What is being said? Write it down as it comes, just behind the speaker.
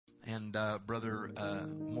And Brother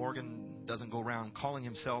Morgan doesn't go around calling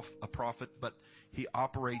himself a prophet, but he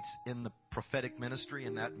operates in the prophetic ministry,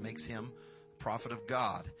 and that makes him prophet of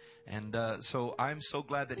God. And so I'm so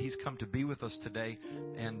glad that he's come to be with us today,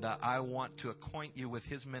 and I want to acquaint you with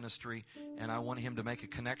his ministry, and I want him to make a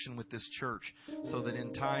connection with this church so that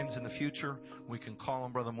in times in the future we can call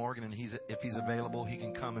on Brother Morgan, and if he's available, he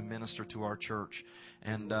can come and minister to our church.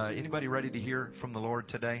 And anybody ready to hear from the Lord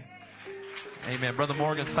today? Amen. Brother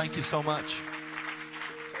Morgan, thank you so much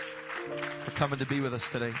for coming to be with us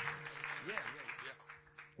today.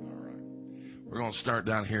 All right. We're going to start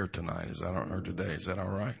down here tonight, or today. Is that all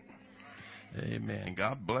right? Amen.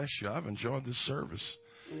 God bless you. I've enjoyed this service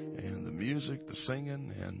and the music, the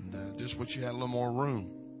singing, and just wish you had a little more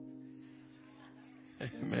room.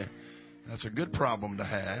 Amen. That's a good problem to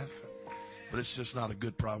have, but it's just not a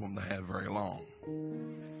good problem to have very long.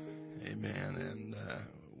 Amen. And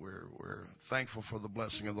we're thankful for the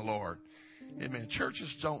blessing of the Lord. Amen.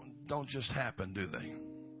 Churches don't just happen, do they?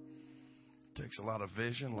 It takes a lot of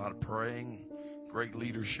vision, a lot of praying, great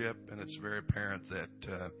leadership, and it's very apparent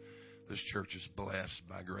that this church is blessed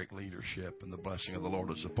by great leadership, and the blessing of the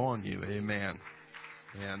Lord is upon you. Amen.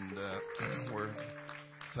 And we're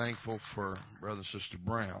thankful for Brother and Sister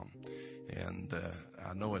Brown. And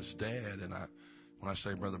I know his dad, and when I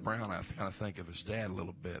say Brother Brown, I kind of think of his dad a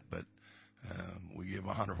little bit, but we give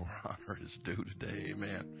honor where honor is due today.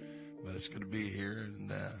 Amen. But it's good to be here,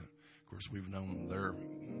 and of course we've known their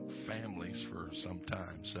families for some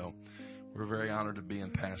time, so we're very honored to be in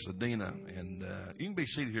Pasadena. And you can be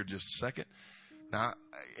seated here just a second. Now,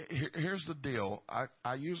 here's the deal.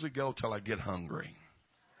 I usually go till I get hungry.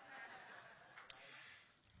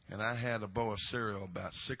 And I had a bowl of cereal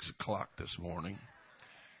about 6 o'clock this morning.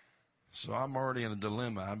 So I'm already in a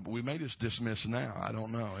dilemma. We may just dismiss now. I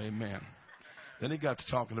don't know. Amen. Then he got to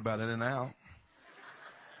talking about In-N-Out.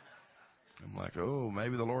 I'm like, oh,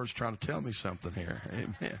 maybe the Lord's trying to tell me something here.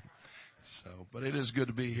 Amen. So, but it is good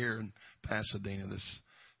to be here in Pasadena. This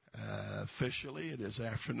officially it is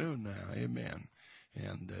afternoon now. Amen.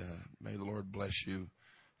 And may the Lord bless you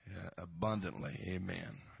abundantly.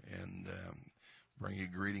 Amen. And bring you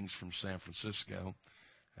greetings from San Francisco.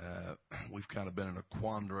 We've kind of been in a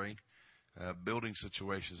quandary, building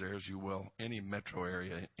situations there, as you will any metro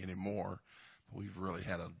area anymore. We've really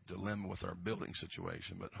had a dilemma with our building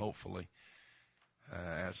situation, but hopefully,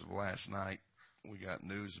 as of last night, we got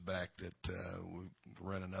news back that we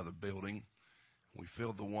rent another building. We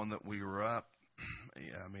filled the one that we were up.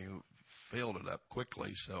 Filled it up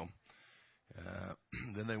quickly. So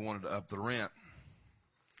then they wanted to up the rent.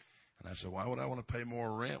 And I said, why would I want to pay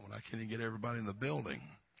more rent when I can't even get everybody in the building?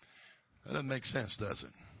 That doesn't make sense, does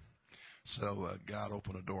it? So God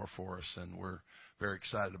opened a door for us, and we're very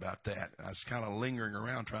excited about that. I was kind of lingering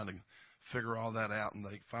around trying to figure all that out, and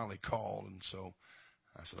they finally called. And so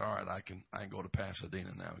I said, all right, I can go to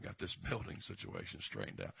Pasadena now. We got this building situation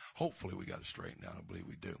straightened out. Hopefully we got it straightened out. I believe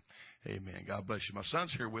we do. Amen. God bless you. My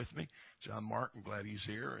son's here with me, John Mark. I'm glad he's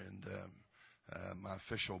here, and my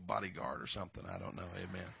official bodyguard or something. I don't know.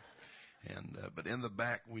 Amen. And but in the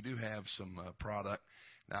back we do have some product.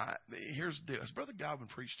 Now here's the deal. Has Brother Godwin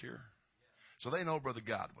preached here? So they know Brother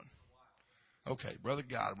Godwin. Okay, Brother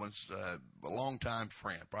Godwin's a longtime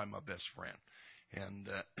friend, probably my best friend. And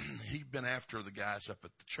he'd been after the guys up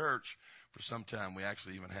at the church for some time. We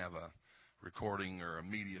actually even have a recording or a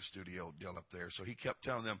media studio deal up there. So he kept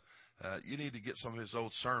telling them, you need to get some of his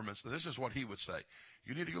old sermons. Now, this is what he would say.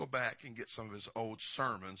 You need to go back and get some of his old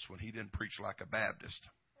sermons when he didn't preach like a Baptist.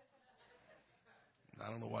 I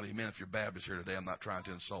don't know what he meant. If you're Baptist here today, I'm not trying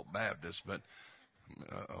to insult Baptists, but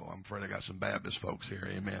I'm afraid I got some Baptist folks here.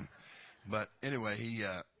 Amen. But anyway, he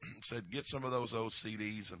said, get some of those old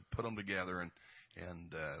CDs and put them together and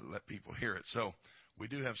let people hear it. So we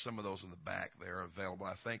do have some of those in the back there available.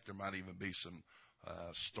 I think there might even be some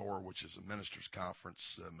store, which is a ministers' conference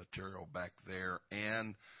material back there,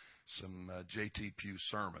 and some J.T. Pugh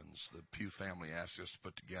sermons. The Pugh family asked us to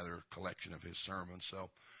put together a collection of his sermons, so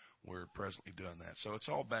we're presently doing that. So it's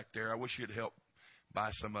all back there. I wish you'd help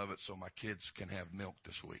buy some of it so my kids can have milk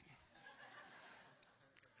this week.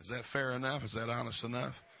 Is that fair enough? Is that honest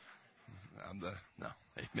enough? No.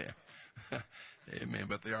 Amen. Amen.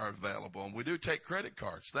 But they are available. And we do take credit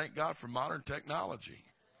cards. Thank God for modern technology.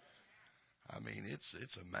 I mean,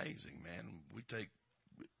 it's amazing, man.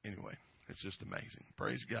 Anyway, it's just amazing.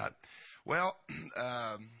 Praise God. Well,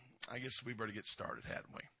 I guess we better get started,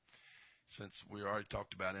 hadn't we? Since we already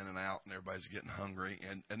talked about In-N-Out and everybody's getting hungry.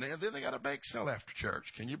 And then they got a bake sale after church.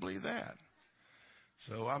 Can you believe that?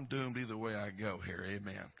 So I'm doomed either way I go here.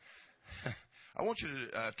 Amen. I want you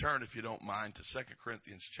to turn, if you don't mind, to 2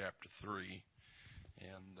 Corinthians chapter 3.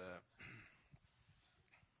 And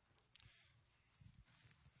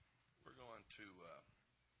we're going to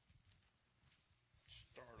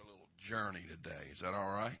start a little journey today. Is that all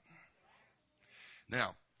right?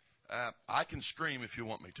 Now, I can scream if you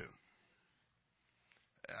want me to.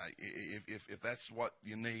 If that's what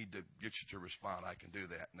you need to get you to respond, I can do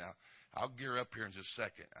that. Now, I'll gear up here in just a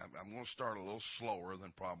second. I'm going to start a little slower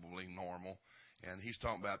than probably normal. And he's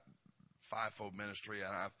talking about fivefold ministry, and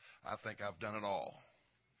I think I've done it all.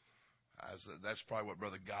 That's probably what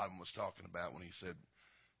Brother Godwin was talking about when he said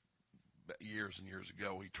years and years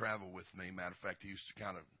ago he traveled with me. Matter of fact, he used to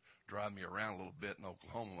kind of drive me around a little bit in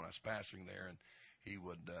Oklahoma when I was pastoring there, and he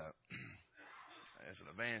would, as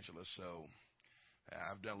an evangelist, so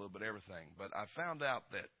I've done a little bit of everything. But I found out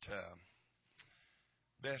that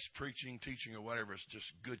best preaching, teaching, or whatever is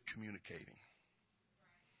just good communicating.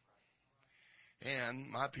 And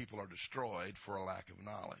my people are destroyed for a lack of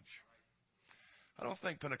knowledge. I don't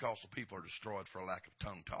think Pentecostal people are destroyed for a lack of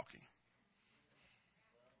tongue talking.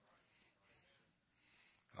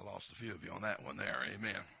 I lost a few of you on that one there.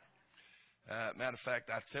 Amen. Matter of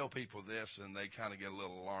fact, I tell people this, and they kind of get a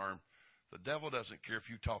little alarmed. The devil doesn't care if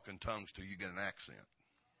you talk in tongues till you get an accent.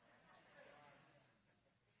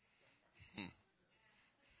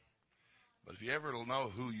 But if you ever know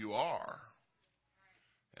who you are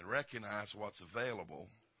and recognize what's available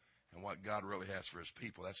and what God really has for his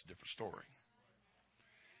people, that's a different story.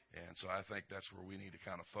 And so I think that's where we need to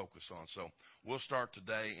kind of focus on. So we'll start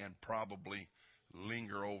today and probably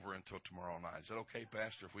linger over until tomorrow night. Is that okay,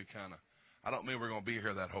 Pastor, if we kind of, I don't mean we're going to be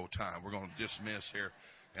here that whole time. We're going to dismiss here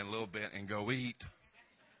in a little bit and go eat,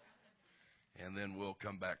 and then we'll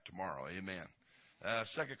come back tomorrow. Amen.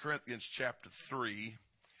 2 Corinthians chapter 3,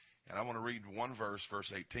 and I want to read one verse,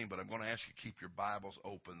 verse 18, but I'm going to ask you to keep your Bibles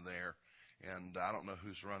open there. And I don't know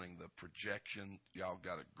who's running the projection. Y'all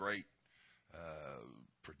got a great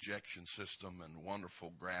projection system and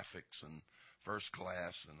wonderful graphics and first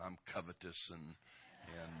class, and I'm covetous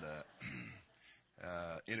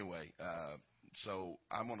anyway, so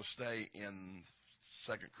I'm going to stay in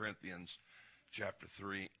 2 Corinthians chapter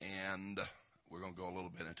 3, and we're going to go a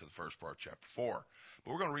little bit into the first part of chapter 4.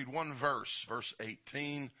 But we're going to read one verse, verse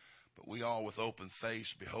 18. But we all with open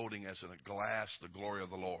face, beholding as in a glass the glory of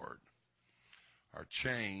the Lord, are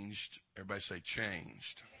changed. Everybody say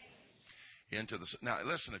changed. Into the. Now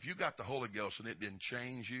listen, if you got the Holy Ghost and it didn't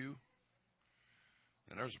change you,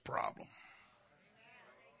 then there's a problem.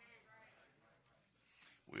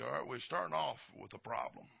 We're starting off with a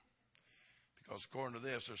problem. Because according to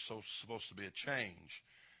this, there's supposed to be a change.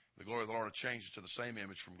 The glory of the Lord will change to the same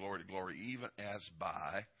image from glory to glory, even as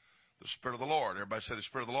by the Spirit of the Lord. Everybody say the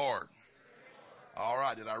Spirit of the Lord. All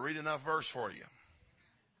right. Did I read enough verse for you?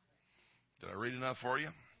 Did I read enough for you?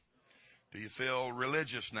 Do you feel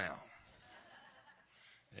religious now?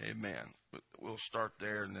 Amen. We'll start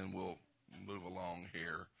there and then we'll move along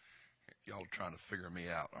here. Y'all are trying to figure me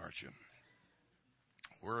out, aren't you?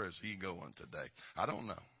 Where is he going today? I don't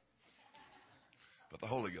know. But the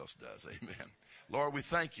Holy Ghost does. Amen. Lord, we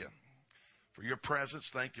thank you for your presence.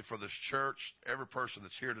 Thank you for this church, every person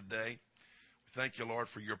that's here today. We thank you, Lord,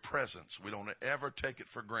 for your presence. We don't ever take it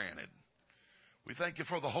for granted. We thank you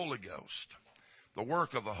for the Holy Ghost, the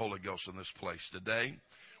work of the Holy Ghost in this place today.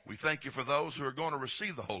 We thank you for those who are going to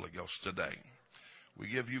receive the Holy Ghost today. We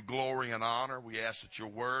give you glory and honor. We ask that your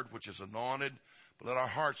word, which is anointed, but let our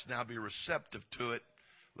hearts now be receptive to it.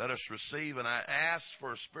 Let us receive, and I ask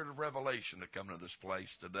for a spirit of revelation to come into this place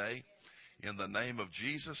today in the name of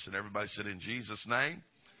Jesus. And everybody said, in Jesus' name.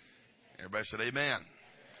 Everybody said, amen.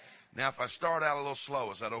 Now, if I start out a little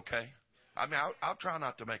slow, is that okay? I mean, I'll try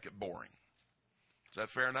not to make it boring. Is that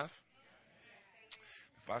fair enough?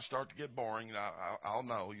 If I start to get boring, I'll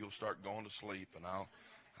know. You'll start going to sleep, and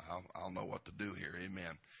I'll know what to do here.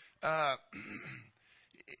 Amen.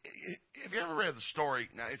 Have you ever read the story?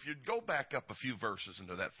 Now, if you go back up a few verses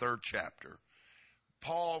into that third chapter,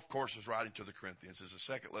 Paul, of course, is writing to the Corinthians. It's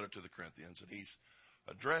the second letter to the Corinthians, and he's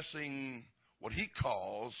addressing what he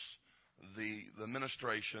calls the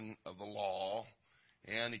ministration of the law,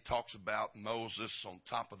 and he talks about Moses on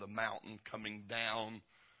top of the mountain coming down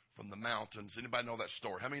from the mountains. Anybody know that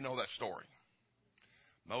story? How many know that story?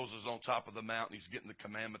 Moses on top of the mountain, he's getting the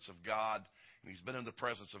commandments of God, and he's been in the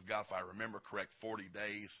presence of God, if I remember correct, 40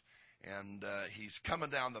 days, and he's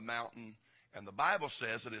coming down the mountain, and the Bible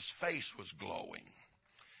says that his face was glowing,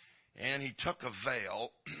 and he took a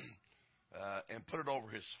veil and put it over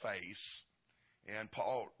his face, and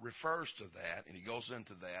Paul refers to that, and he goes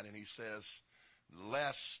into that, and he says,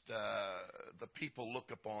 lest the people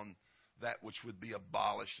look upon that which would be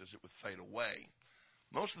abolished as it would fade away.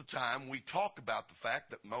 Most of the time, we talk about the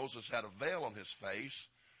fact that Moses had a veil on his face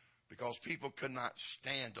because people could not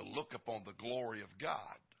stand to look upon the glory of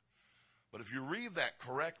God. But if you read that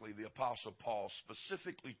correctly, the Apostle Paul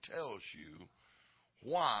specifically tells you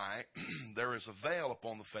why there is a veil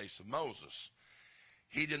upon the face of Moses.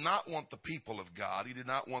 He did not want the people of God, he did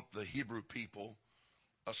not want the Hebrew people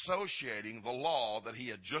associating the law that he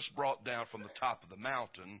had just brought down from the top of the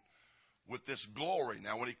mountain with this glory.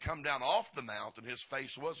 Now, when he come down off the mountain, his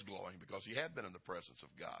face was glowing because he had been in the presence of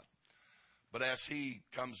God. But as he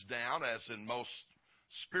comes down, as in most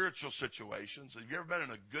spiritual situations, have you ever been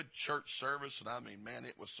in a good church service? And I mean, man,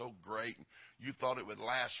 it was so great. You thought it would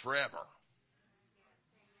last forever.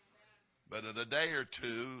 But in a day or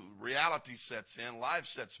two, reality sets in, life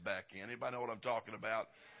sets back in. Anybody know what I'm talking about?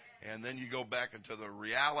 And then you go back into the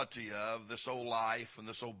reality of this old life and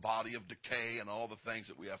this old body of decay and all the things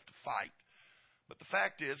that we have to fight. But the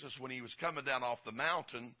fact is when he was coming down off the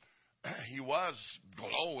mountain, he was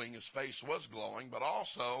glowing, his face was glowing, but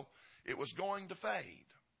also it was going to fade.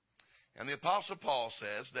 And the Apostle Paul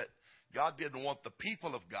says that God didn't want the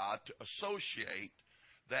people of God to associate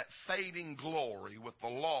that fading glory with the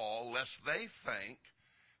law, lest they think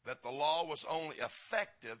that the law was only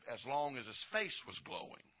effective as long as his face was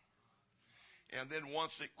glowing. And then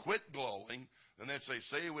once it quit glowing, then they'd say,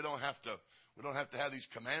 see, we don't have to have these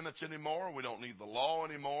commandments anymore. We don't need the law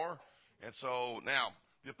anymore. And so now,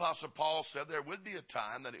 the Apostle Paul said there would be a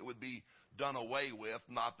time that it would be done away with,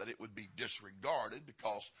 not that it would be disregarded,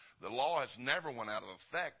 because the law has never went out of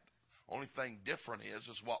effect. Only thing different is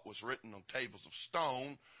what was written on tables of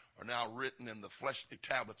stone are now written in the fleshly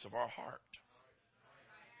tablets of our heart.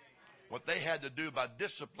 What they had to do by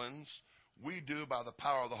disciplines, we do by the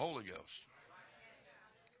power of the Holy Ghost.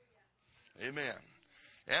 Amen.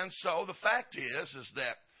 And so the fact is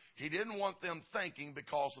that he didn't want them thinking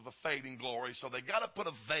because of the fading glory, so they got to put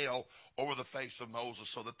a veil over the face of Moses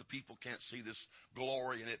so that the people can't see this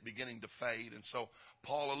glory and it beginning to fade. And so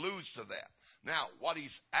Paul alludes to that. Now, what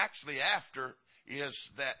he's actually after is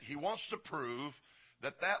that he wants to prove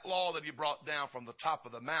that law that he brought down from the top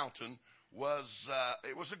of the mountain was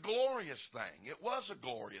a glorious thing. It was a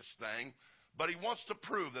glorious thing, but he wants to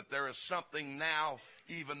prove that there is something now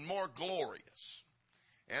even more glorious.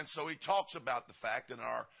 And so he talks about the fact in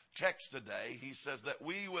our text today, he says that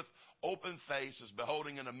we with open faces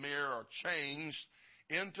beholding in a mirror are changed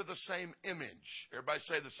into the same image. Everybody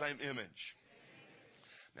say the same image.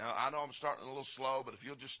 Now, I know I'm starting a little slow, but if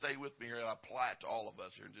you'll just stay with me here, I'll apply it to all of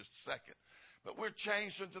us here in just a second. But we're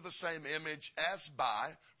changed into the same image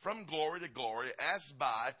from glory to glory, as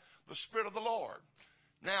by the Spirit of the Lord.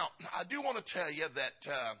 Now, I do want to tell you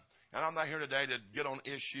that, and I'm not here today to get on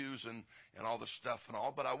issues and all this stuff and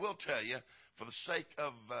all, but I will tell you, for the sake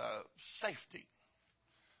of safety,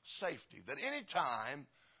 that any time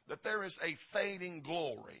that there is a fading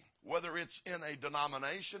glory, whether it's in a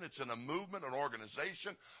denomination, it's in a movement, an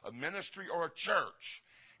organization, a ministry, or a church,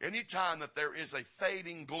 any time that there is a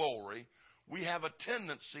fading glory, we have a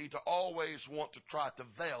tendency to always want to try to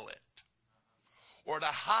veil it, or to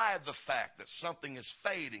hide the fact that something is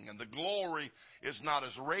fading and the glory is not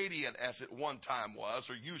as radiant as it one time was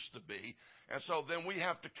or used to be. And so then we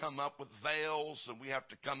have to come up with veils, and we have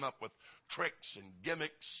to come up with tricks and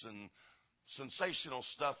gimmicks and sensational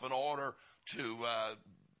stuff in order to,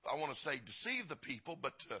 I want to say, deceive the people,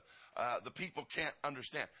 but the people can't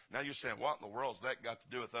understand. Now you're saying, what in the world has that got to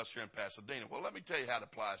do with us here in Pasadena? Well, let me tell you how it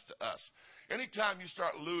applies to us. Anytime you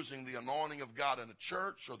start losing the anointing of God in a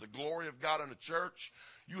church or the glory of God in a church,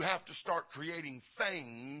 you have to start creating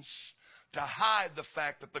things to hide the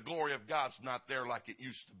fact that the glory of God's not there like it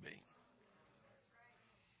used to be.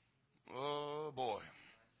 Oh, boy.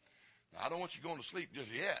 Now, I don't want you going to sleep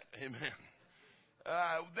just yet. Amen.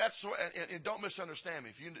 And don't misunderstand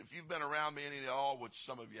me. If you've been around me any at all, which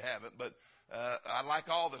some of you haven't, but I like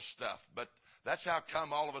all this stuff. But that's how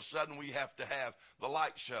come all of a sudden we have to have the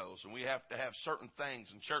light shows, and we have to have certain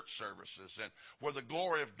things in church services, and where the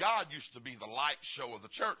glory of God used to be the light show of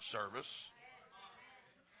the church service.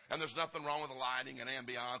 And there's nothing wrong with the lighting and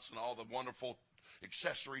ambiance and all the wonderful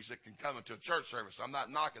accessories that can come into a church service. I'm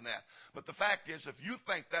not knocking that. But the fact is, if you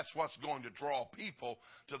think that's what's going to draw people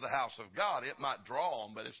to the house of God, it might draw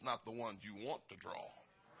them, but it's not the ones you want to draw.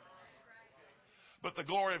 But the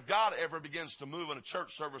glory of God ever begins to move in a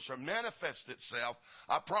church service or manifest itself,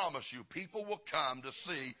 I promise you, people will come to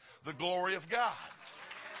see the glory of God.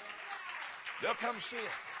 They'll come see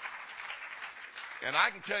it. And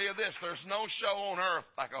I can tell you this, there's no show on earth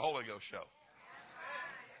like a Holy Ghost show.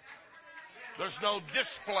 There's no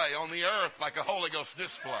display on the earth like a Holy Ghost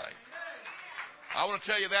display. I want to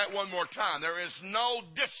tell you that one more time. There is no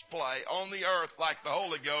display on the earth like the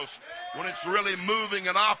Holy Ghost when it's really moving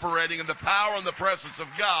and operating, and the power and the presence of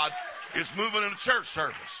God is moving in a church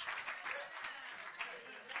service.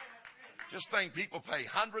 Just think, people pay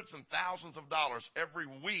hundreds and thousands of dollars every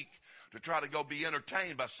week to try to go be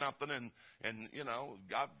entertained by something, and you know,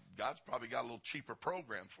 God's probably got a little cheaper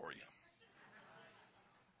program for you.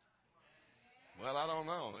 Well, I don't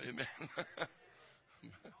know. Amen.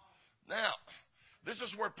 Now, this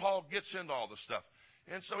is where Paul gets into all this stuff.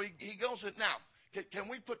 And so he goes in. Now, can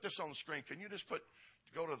we put this on the screen? Can you just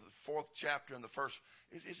go to the 4th chapter and the first.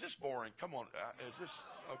 Is this boring? Come on. Is this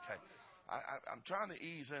okay? I'm trying to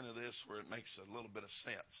ease into this where it makes a little bit of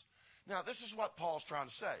sense. Now, this is what Paul's trying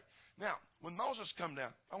to say. Now, when Moses come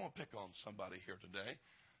down, I want to pick on somebody here today.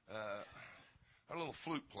 Our little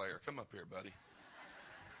flute player. Come up here, buddy.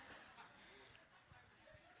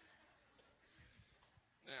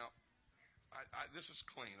 Now, this is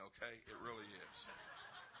clean, okay? It really is.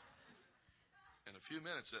 In a few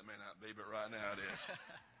minutes it may not be, but right now it is.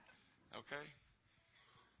 Okay?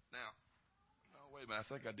 Now, wait a minute. I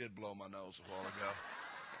think I did blow my nose a while ago.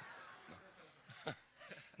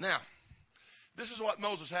 Now, this is what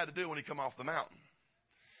Moses had to do when he come off the mountain.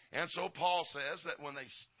 And so Paul says that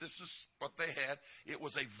this is what they had. It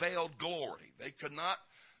was a veiled glory. They could not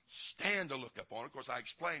stand to look upon it. Of course, I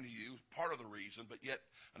explained to you part of the reason, but yet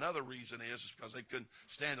another reason is because they couldn't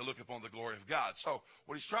stand to look upon the glory of God. So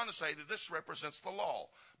what he's trying to say is that this represents the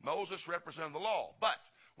law. Moses represented the law. But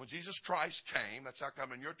when Jesus Christ came, that's how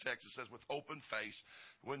come in your text it says with open face,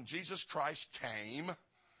 when Jesus Christ came,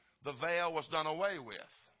 the veil was done away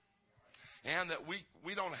with. And that we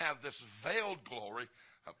don't have this veiled glory.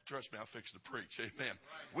 Trust me, I'll fix the preach. Amen.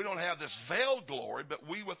 We don't have this veiled glory, but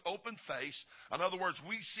we with open face. In other words,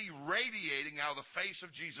 we see radiating out of the face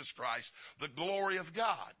of Jesus Christ the glory of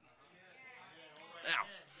God. Now,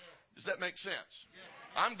 does that make sense?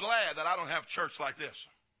 I'm glad that I don't have church like this.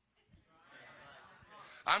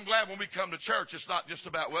 I'm glad when we come to church, it's not just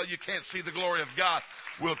about, well, you can't see the glory of God.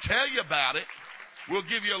 We'll tell you about it. We'll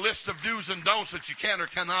give you a list of do's and don'ts that you can or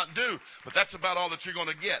cannot do, but that's about all that you're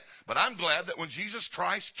going to get. But I'm glad that when Jesus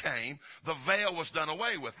Christ came, the veil was done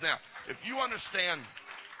away with. Now, if you understand,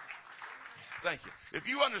 thank you. If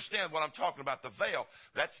you understand what I'm talking about, the veil,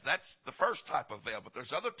 that's the first type of veil, but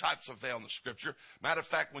there's other types of veil in the Scripture. Matter of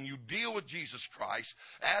fact, when you deal with Jesus Christ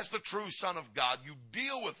as the true Son of God, you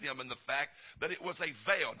deal with Him in the fact that it was a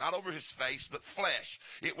veil, not over His face, but flesh.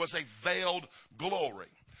 It was a veiled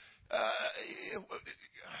glory. I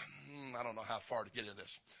don't know how far to get into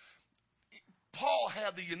this. Paul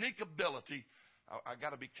had the unique ability. I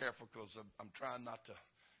got to be careful because I'm trying not to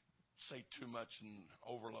say too much and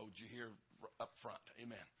overload you here up front.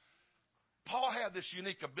 Amen. Paul had this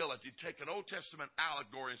unique ability to take an Old Testament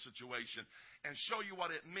allegory situation and show you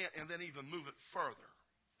what it meant and then even move it further.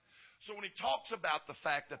 So when he talks about the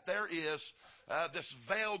fact that there is this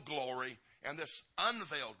veiled glory and this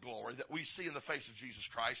unveiled glory that we see in the face of Jesus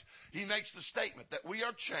Christ, he makes the statement that we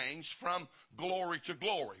are changed from glory to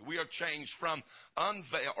glory. We are changed from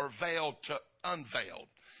veiled to unveiled.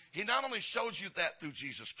 He not only shows you that through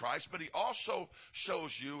Jesus Christ, but he also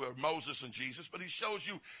shows you, or Moses and Jesus, but he shows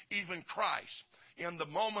you even Christ in the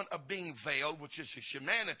moment of being veiled, which is his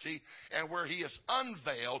humanity, and where he is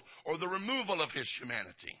unveiled, or the removal of his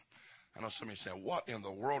humanity. I know some of you saying, what in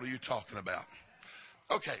the world are you talking about?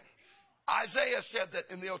 Okay. Isaiah said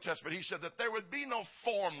that in the Old Testament, he said that there would be no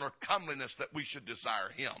form nor comeliness that we should desire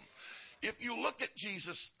him. If you look at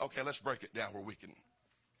Jesus, okay, let's break it down where we can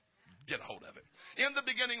get a hold of it. In the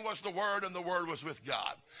beginning was the Word, and the Word was with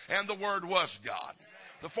God, and the Word was God.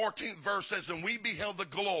 The 14th verse says, and we beheld the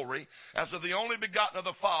glory as of the only begotten of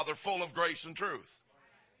the Father, full of grace and truth.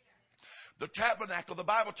 The tabernacle, the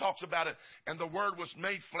Bible talks about it, and the Word was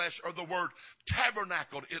made flesh, or the Word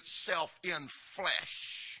tabernacled itself in flesh.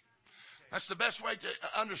 That's the best way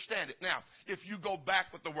to understand it. Now, if you go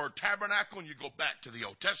back with the word tabernacle and you go back to the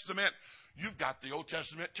Old Testament, you've got the Old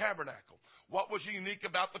Testament tabernacle. What was unique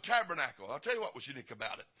about the tabernacle? I'll tell you what was unique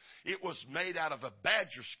about it. It was made out of a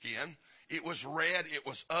badger skin. It was red. It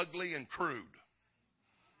was ugly and crude.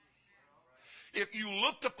 If you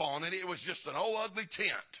looked upon it, it was just an old ugly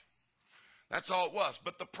tent. That's all it was.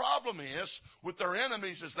 But the problem is, with their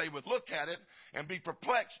enemies, as they would look at it and be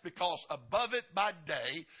perplexed, because above it by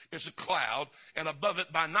day is a cloud, and above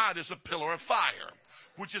it by night is a pillar of fire,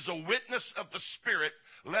 which is a witness of the Spirit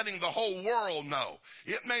letting the whole world know.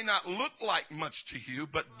 It may not look like much to you,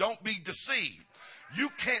 but don't be deceived. You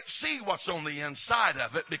can't see what's on the inside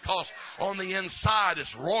of it, because on the inside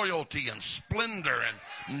is royalty and splendor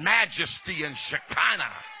and majesty and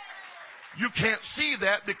Shekinah. You can't see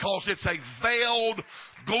that because it's a veiled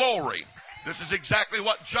glory. This is exactly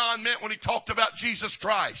what John meant when he talked about Jesus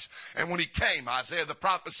Christ. And when he came, Isaiah the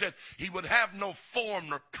prophet said he would have no form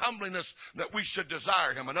nor comeliness that we should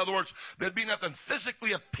desire him. In other words, there'd be nothing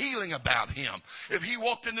physically appealing about him. If he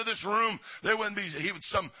walked into this room, there wouldn't be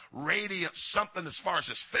some radiant something as far as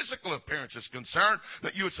his physical appearance is concerned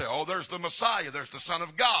that you would say, oh, there's the Messiah, there's the Son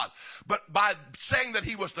of God. But by saying that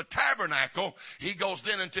he was the tabernacle, he goes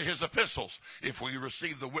then into his epistles. If we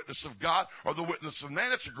receive the witness of God or the witness of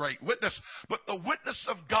man, it's a great witness. But the witness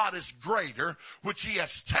of God is greater, which he has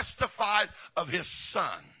testified of his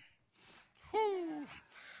Son. Whew.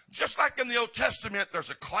 Just like in the Old Testament, there's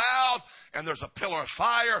a cloud and there's a pillar of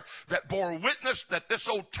fire that bore witness that this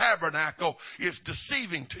old tabernacle is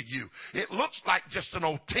deceiving to you. It looks like just an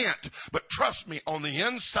old tent, but trust me, on the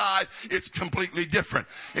inside, it's completely different.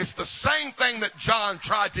 It's the same thing that John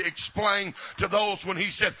tried to explain to those when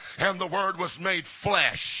he said, and the Word was made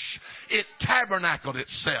flesh. It tabernacled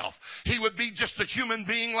itself. He would be just a human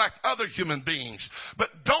being like other human beings. But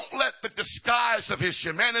don't let the disguise of his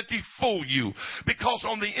humanity fool you, because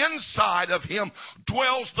on the inside of him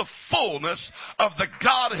dwells the fullness of the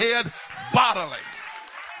Godhead bodily.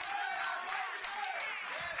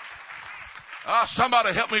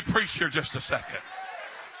 Somebody help me preach here just a second.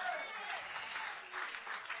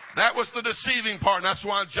 That was the deceiving part. And that's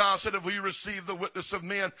why John said, if we receive the witness of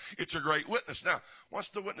men, it's a great witness. Now, what's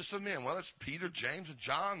the witness of men? Well, it's Peter, James, and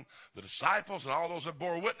John, the disciples, and all those that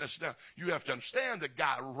bore witness. Now, you have to understand the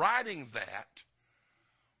guy writing that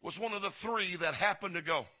was one of the three that happened to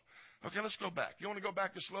go. Okay, let's go back. You want to go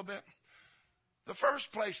back just a little bit? The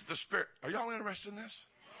first place that the Spirit, are y'all interested in this?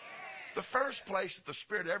 The first place that the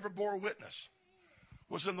Spirit ever bore witness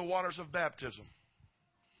was in the waters of baptism.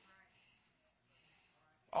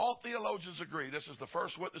 All theologians agree this is the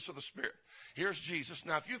first witness of the Spirit. Here's Jesus.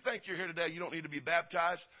 Now, if you think you're here today, you don't need to be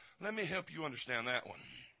baptized, let me help you understand that one.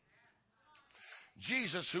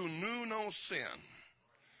 Jesus, who knew no sin,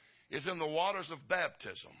 is in the waters of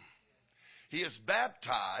baptism. He is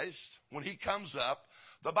baptized. When he comes up,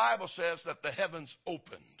 the Bible says that the heavens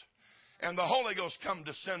opened, and the Holy Ghost come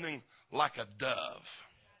descending like a dove.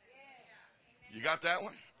 You got that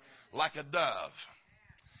one? Like a dove.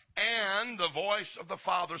 And the voice of the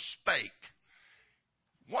Father spake.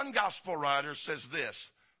 One gospel writer says this: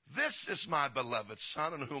 this is my beloved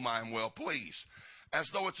Son in whom I am well pleased. As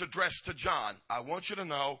though it's addressed to John. I want you to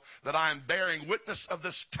know that I am bearing witness of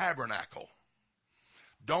this tabernacle.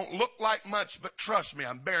 Don't look like much, but trust me,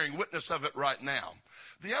 I'm bearing witness of it right now.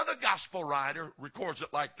 The other gospel writer records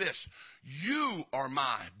it like this: you are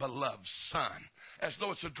my beloved Son, as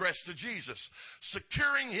though it's addressed to Jesus,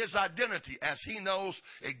 securing his identity as he knows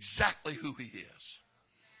exactly who he is.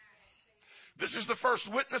 This is the first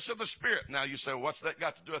witness of the Spirit. Now you say, well, what's that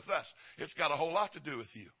got to do with us? It's got a whole lot to do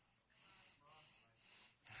with you.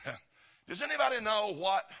 Does anybody know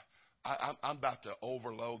what? I'm about to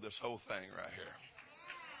overload this whole thing right here.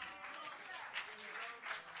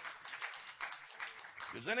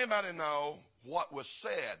 Does anybody know what was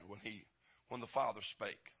said when the Father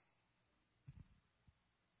spake?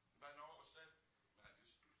 Anybody know what was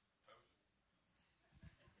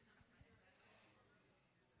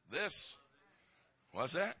said? This,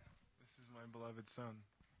 what's that? This is my beloved Son.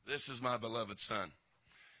 This is my beloved Son.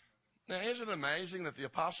 Now, isn't it amazing that the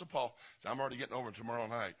Apostle Paul, I'm already getting over tomorrow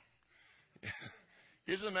night.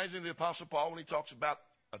 Isn't it amazing the Apostle Paul, when he talks about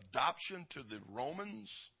adoption to the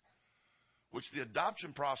Romans, which the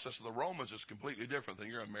adoption process of the Romans is completely different than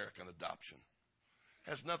your American adoption. It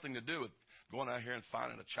has nothing to do with going out here and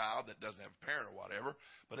finding a child that doesn't have a parent or whatever,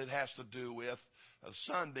 but it has to do with a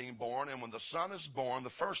son being born. And when the son is born, the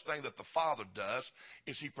first thing that the father does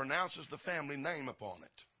is he pronounces the family name upon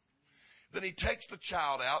it. Then he takes the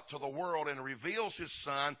child out to the world and reveals his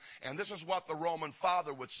son. And this is what the Roman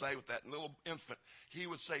father would say with that little infant. He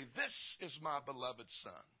would say, this is my beloved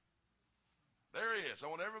Son. There he is. I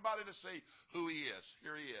want everybody to see who he is.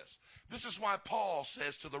 Here he is. This is why Paul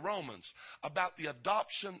says to the Romans about the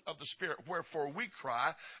adoption of the Spirit, wherefore we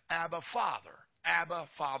cry, Abba, Father. Abba,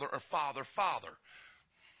 Father, or Father, Father.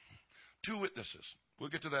 Two witnesses. We'll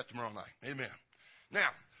get to that tomorrow night. Amen.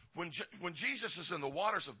 Now, when Jesus is in the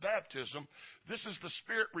waters of baptism, this is the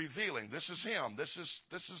Spirit revealing. This is him. This is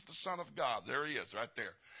the Son of God. There he is, right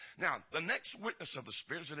there. Now, the next witness of the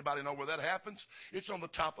Spirit, does anybody know where that happens? It's on the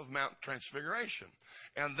top of Mount Transfiguration.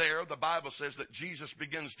 And there, the Bible says that Jesus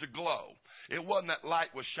begins to glow. It wasn't that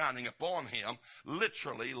light was shining upon him.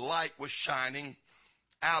 Literally, light was shining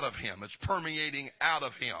out of him. It's permeating out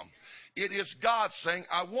of him. It is God saying,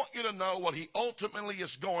 I want you to know what he ultimately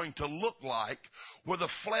is going to look like, where the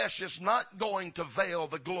flesh is not going to veil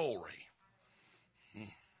the glory.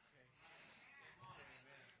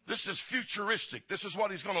 This is futuristic. This is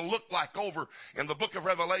what he's going to look like over in the book of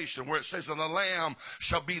Revelation, where it says, and the Lamb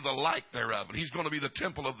shall be the light thereof. And he's going to be the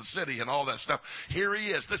temple of the city and all that stuff. Here he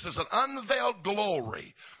is. This is an unveiled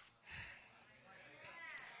glory.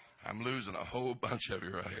 I'm losing a whole bunch of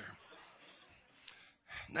you right here.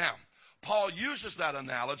 Now, Paul uses that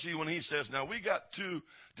analogy when he says, now we got two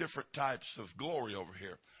different types of glory over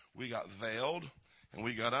here. We got veiled and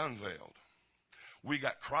we got unveiled. We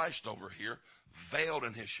got Christ over here, veiled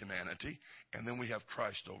in his humanity, and then we have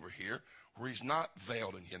Christ over here, where he's not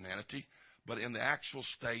veiled in humanity, but in the actual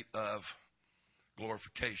state of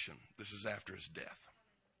glorification. This is after his death.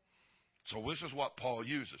 So this is what Paul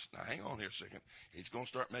uses. Now, hang on here a second. He's going to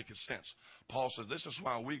start making sense. Paul says this is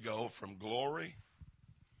why we go from glory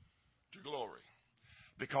to glory.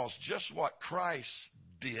 Because just what Christ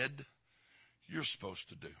did, you're supposed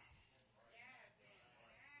to do.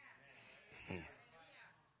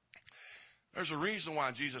 There's a reason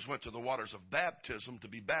why Jesus went to the waters of baptism to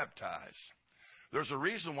be baptized. There's a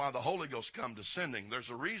reason why the Holy Ghost come descending. There's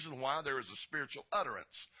a reason why there is a spiritual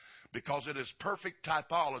utterance. Because it is perfect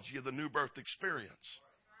typology of the new birth experience.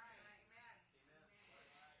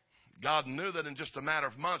 God knew that in just a matter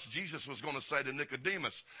of months, Jesus was going to say to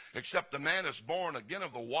Nicodemus, except a man is born again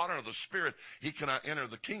of the water and of the Spirit, he cannot enter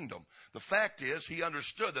the kingdom. The fact is, he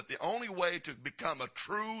understood that the only way to become a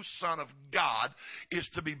true son of God is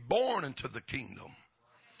to be born into the kingdom.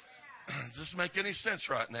 Does this make any sense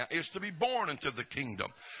right now? Is to be born into the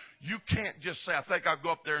kingdom. You can't just say, I think I'll go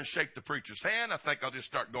up there and shake the preacher's hand. I think I'll just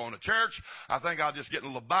start going to church. I think I'll just get in a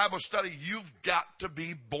little Bible study. You've got to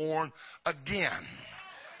be born again.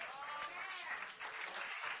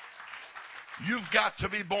 You've got to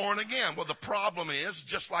be born again. Well, the problem is,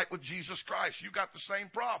 just like with Jesus Christ, you got the same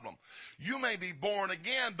problem. You may be born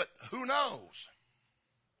again, but who knows?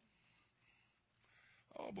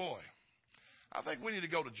 Oh, boy. I think we need to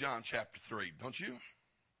go to John chapter 3, don't you?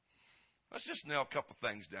 Let's just nail a couple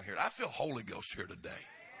things down here. I feel Holy Ghost here today.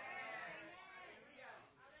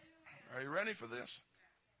 Are you ready for this?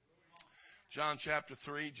 John chapter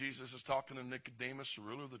 3, Jesus is talking to Nicodemus, the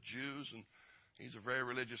ruler of the Jews, and he's a very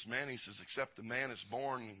religious man. He says, except a man is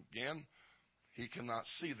born again, he cannot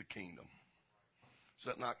see the kingdom.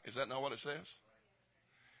 Is that not what it says?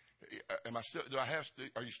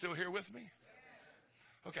 Are you still here with me?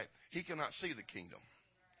 Okay, he cannot see the kingdom.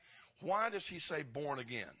 Why does he say born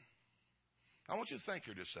again? I want you to think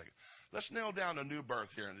here just a second. Let's nail down a new birth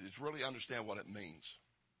here and just really understand what it means.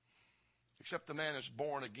 Except the man is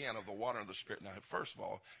born again of the water and the Spirit. Now, first of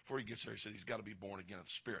all, before he gets there, he said he's got to be born again of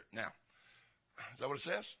the Spirit. Now, is that what it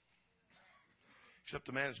says? Except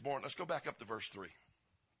the man is born. Let's go back up to verse 3. Is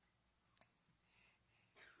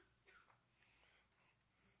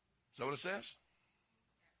that what it says?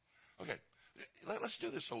 Okay. Let's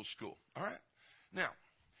do this old school. All right? Now,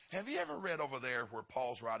 have you ever read over there where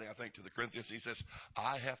Paul's writing, I think, to the Corinthians, he says,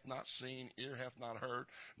 eye hath not seen, ear hath not heard,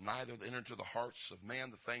 neither enter into the hearts of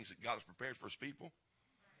man the things that God has prepared for his people?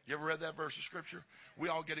 You ever read that verse of Scripture? We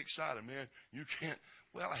all get excited, man. You can't.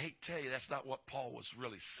 Well, I hate to tell you, that's not what Paul was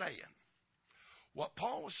really saying. What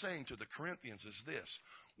Paul was saying to the Corinthians is this.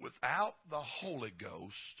 Without the Holy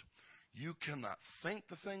Ghost, you cannot think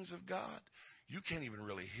the things of God. You can't even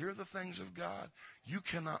really hear the things of God. You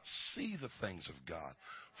cannot see the things of God.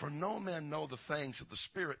 For no man know the things of the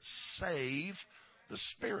Spirit save the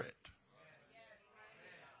Spirit.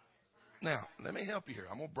 Now, let me help you here.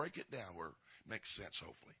 I'm going to break it down where it makes sense,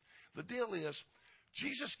 hopefully. The deal is,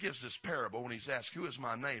 Jesus gives this parable when he's asked, who is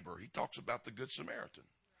my neighbor? He talks about the Good Samaritan.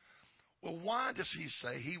 Well, why does he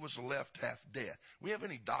say he was left half dead? We have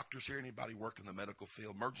any doctors here? Anybody work in the medical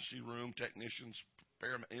field? Emergency room, technicians,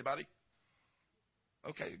 anybody?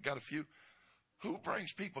 Okay, got a few. Who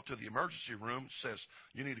brings people to the emergency room, says,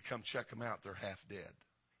 you need to come check them out, they're half dead?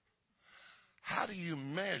 How do you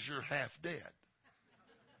measure half dead?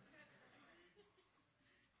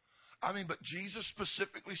 I mean, but Jesus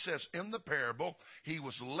specifically says in the parable, he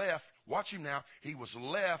was left, watch him now, he was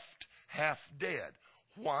left half dead.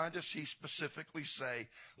 Why does he specifically say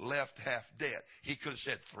left half dead? He could have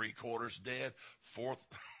said 3/4 dead, fourth,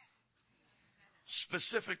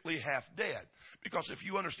 specifically half dead. Because if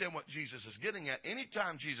you understand what Jesus is getting at,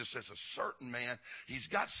 anytime Jesus says a certain man, he's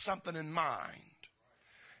got something in mind.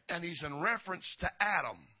 And he's in reference to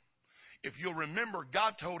Adam. If you'll remember,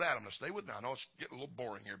 God told Adam, now stay with me, I know it's getting a little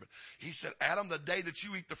boring here, but he said, Adam, the day that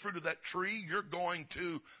you eat the fruit of that tree, you're going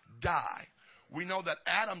to die. We know that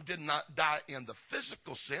Adam did not die in the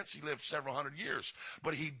physical sense. He lived several hundred years.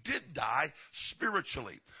 But he did die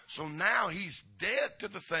spiritually. So now he's dead to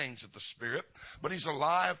the things of the Spirit, but he's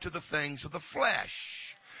alive to the things of the flesh.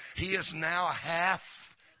 He is now half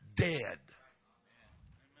dead.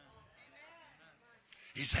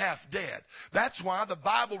 He's half dead. That's why the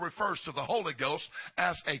Bible refers to the Holy Ghost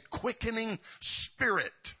as a quickening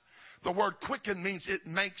spirit. The word quicken means it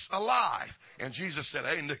makes alive. And Jesus said,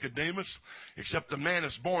 hey, Nicodemus, except a man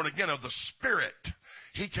is born again of the Spirit,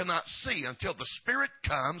 he cannot see until the Spirit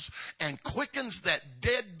comes and quickens that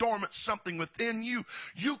dead, dormant something within you.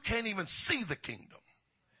 You can't even see the kingdom.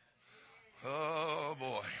 Oh,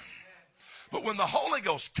 boy. But when the Holy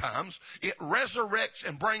Ghost comes, it resurrects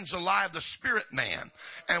and brings alive the spirit man.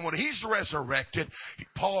 And when he's resurrected,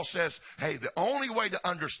 Paul says, hey, the only way to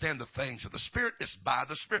understand the things of the Spirit is by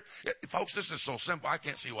the Spirit. Folks, this is so simple, I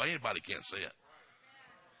can't see why anybody can't see it.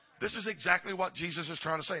 This is exactly what Jesus is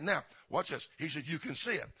trying to say. Now, watch this. He said, you can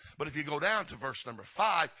see it. But if you go down to verse number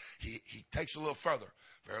 5, he takes a little further.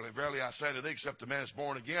 Verily, verily, I say to thee, except a man is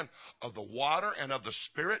born again of the water and of the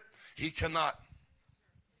Spirit, he cannot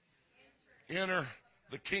enter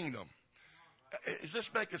the kingdom. Is this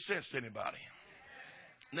making sense to anybody?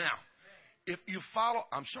 Now, if you follow,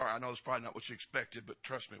 I'm sorry, I know it's probably not what you expected, but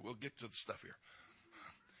trust me, we'll get to the stuff here.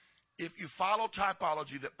 If you follow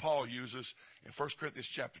typology that Paul uses in 1 Corinthians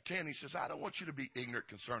chapter 10, he says, I don't want you to be ignorant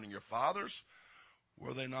concerning your fathers.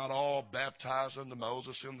 Were they not all baptized unto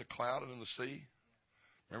Moses in the cloud and in the sea?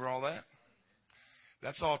 Remember all that?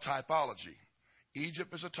 That's all typology.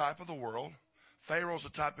 Egypt is a type of the world. Pharaoh is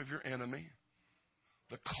a type of your enemy.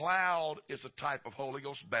 The cloud is a type of Holy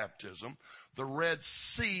Ghost baptism. The Red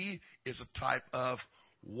Sea is a type of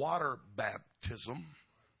water baptism.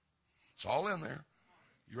 It's all in there.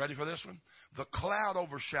 You ready for this one? The cloud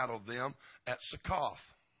overshadowed them at Succoth.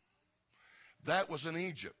 That was in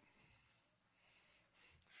Egypt.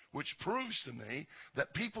 Which proves to me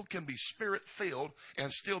that people can be Spirit-filled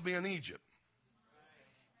and still be in Egypt.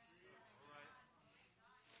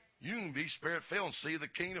 You can be Spirit-filled and see the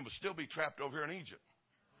kingdom but still be trapped over here in Egypt.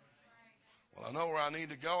 Well, I know where I need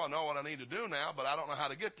to go. I know what I need to do now, but I don't know how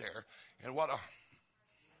to get there. And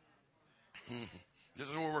this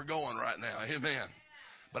is where we're going right now. Amen.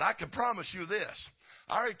 But I can promise you this.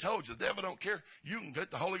 I already told you, the devil don't care. You can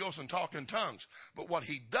get the Holy Ghost and talk in tongues. But what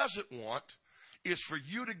he doesn't want is for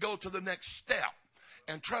you to go to the next step.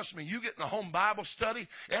 And trust me, you get in a home Bible study,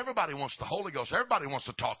 everybody wants the Holy Ghost. Everybody wants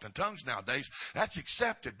to talk in tongues nowadays. That's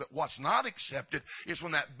accepted. But what's not accepted is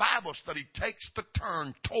when that Bible study takes the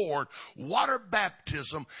turn toward water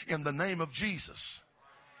baptism in the name of Jesus.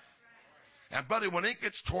 And, buddy, when it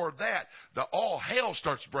gets toward that, all hell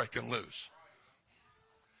starts breaking loose.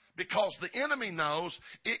 Because the enemy knows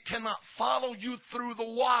it cannot follow you through the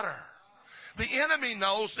water. The enemy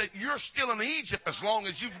knows that you're still in Egypt as long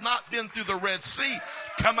as you've not been through the Red Sea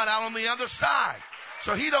coming out on the other side.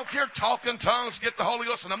 So he don't care, talk in tongues, get the Holy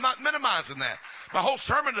Ghost, and I'm not minimizing that. My whole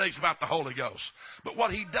sermon today is about the Holy Ghost. But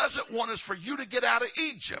what he doesn't want is for you to get out of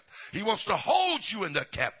Egypt. He wants to hold you into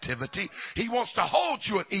captivity. He wants to hold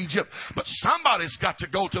you in Egypt, but somebody's got to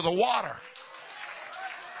go to the water.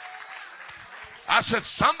 I said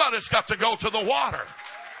somebody's got to go to the water.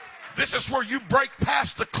 This is where you break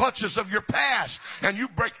past the clutches of your past. And you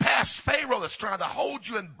break past Pharaoh that's trying to hold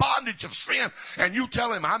you in bondage of sin. And you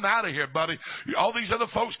tell him, I'm out of here, buddy. All these other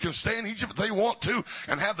folks can stay in Egypt if they want to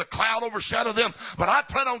and have the cloud overshadow them. But I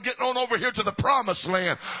plan on getting on over here to the promised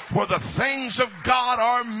land where the things of God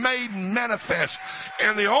are made manifest.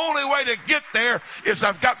 And the only way to get there is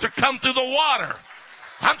I've got to come through the water.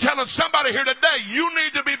 I'm telling somebody here today, you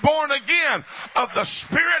need to be born again of the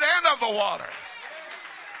Spirit and of the water.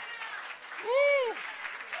 Woo.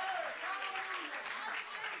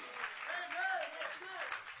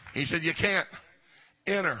 He said, you can't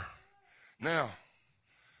enter. Now,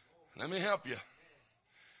 let me help you.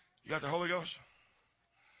 You got the Holy Ghost?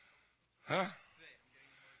 Huh?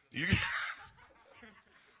 You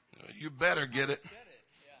better get it.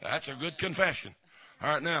 That's a good confession. All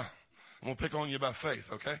right, now, I'm going to pick on you by faith,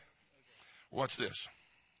 okay? Watch this.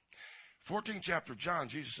 14th chapter of John,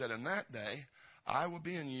 Jesus said, in that day, I will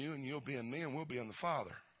be in you, and you'll be in me, and we'll be in the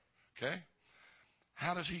Father. Okay?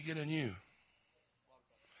 How does he get in you?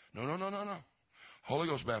 No. Holy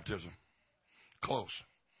Ghost baptism. Close.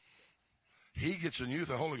 He gets in you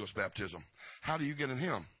through Holy Ghost baptism. How do you get in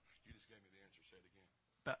him? You just gave me the answer.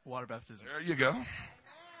 Say it again. Water baptism. There you go.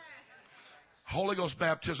 Holy Ghost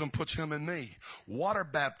baptism puts him in me. Water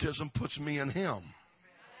baptism puts me in him.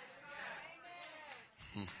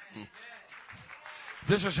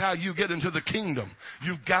 This is how you get into the kingdom.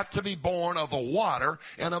 You've got to be born of the water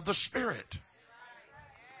and of the Spirit.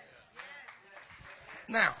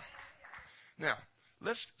 Now,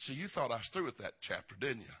 let's see, you thought I was through with that chapter,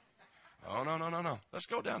 didn't you? Oh, no. Let's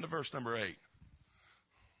go down to verse number 8.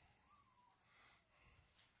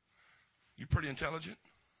 You pretty intelligent?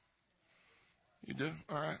 You do?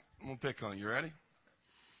 All right. I'm going to pick on you. You ready?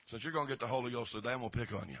 Since you're going to get the Holy Ghost today, I'm going to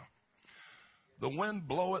pick on you. The wind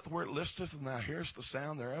bloweth where it listeth, and thou hearest the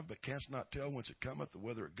sound thereof, but canst not tell whence it cometh or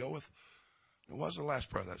whither it goeth. And what does the last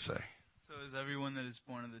part of that say? So is everyone that is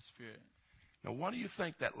born of the Spirit. Now, what do you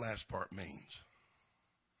think that last part means?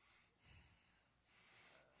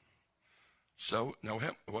 So, no,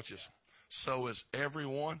 watch this. So is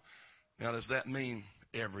everyone. Now, does that mean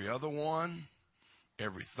every other one?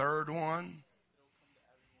 Every third one?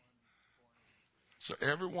 So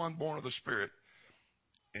everyone born of the Spirit.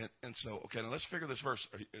 And so, okay, now let's figure this verse.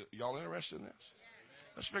 Are y'all interested in this?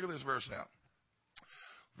 Let's figure this verse out.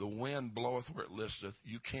 The wind bloweth where it listeth.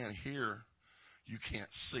 You can't hear, you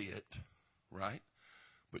can't see it, right?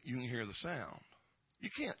 But you can hear the sound.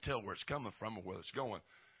 You can't tell where it's coming from or where it's going.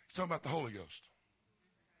 He's talking about the Holy Ghost.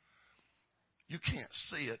 You can't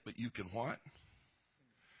see it, but you can what?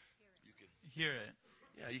 You can hear it.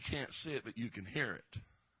 Yeah, you can't see it, but you can hear it.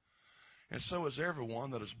 And so is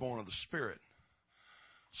everyone that is born of the Spirit.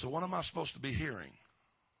 So what am I supposed to be hearing?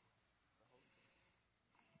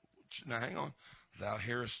 Now, hang on. Thou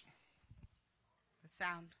hearest the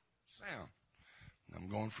sound. I'm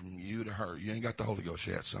going from you to her. You ain't got the Holy Ghost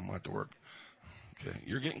yet, so I'm going to have to work. Okay,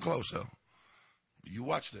 you're getting close, though. You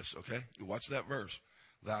watch this, okay? You watch that verse.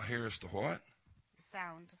 Thou hearest the what? The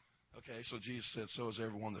sound. Okay, so Jesus said, so is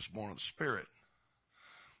everyone that's born of the Spirit.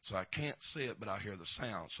 So I can't see it, but I hear the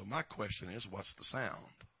sound. So my question is, what's the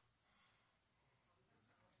sound?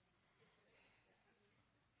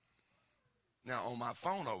 Now, on my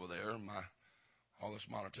phone over there, all this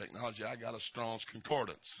modern technology, I got a Strong's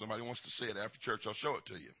Concordance. Somebody wants to see it after church, I'll show it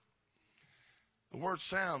to you. The word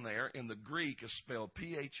sound there in the Greek is spelled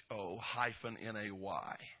P-H-O-N-A-Y.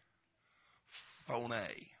 Phone.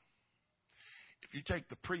 If you take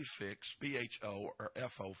the prefix P-H-O or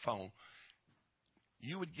F-O, phone,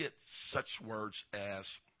 you would get such words as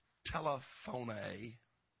telephone.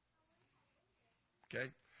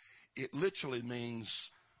 Okay? It literally means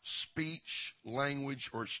speech, language,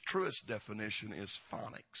 or its truest definition is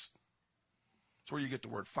phonics. That's where you get the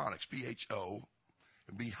word phonics, P-H-O,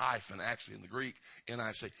 and B hyphen, actually in the Greek,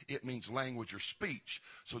 N-I-C. It means language or speech.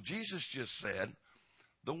 So Jesus just said,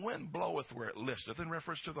 the wind bloweth where it listeth, in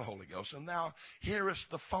reference to the Holy Ghost, and thou hearest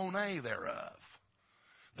the phone thereof.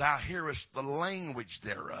 Thou hearest the language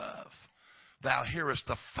thereof. Thou hearest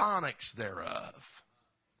the phonics thereof.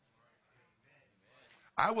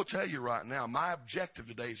 I will tell you right now, my objective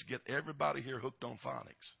today is to get everybody here hooked on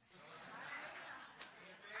phonics.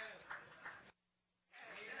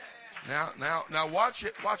 Now watch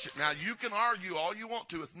it. Now you can argue all you want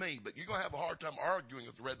to with me, but you're going to have a hard time arguing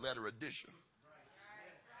with the red letter edition.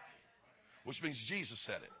 Which means Jesus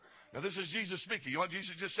said it. Now this is Jesus speaking. You know what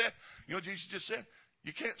Jesus just said? You know what Jesus just said?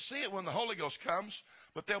 You can't see it when the Holy Ghost comes,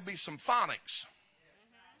 but there'll be some phonics.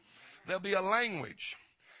 There'll be a language.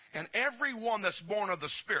 And everyone that's born of the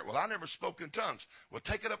Spirit, well, I never spoke in tongues. Well,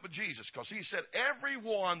 take it up with Jesus, because he said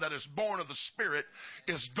everyone that is born of the Spirit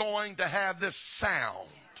is going to have this sound.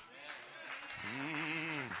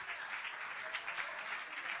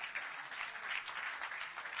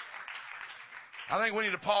 I think we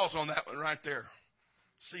need to pause on that one right there.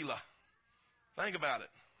 Selah. Think about it.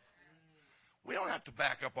 We don't have to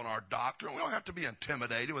back up on our doctrine. We don't have to be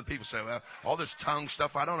intimidated when people say, well, all this tongue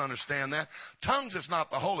stuff, I don't understand that. Tongues is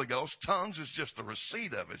not the Holy Ghost. Tongues is just the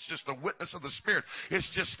receipt of it. It's just the witness of the Spirit. It's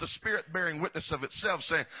just the Spirit bearing witness of itself,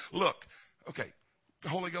 saying, look, okay, the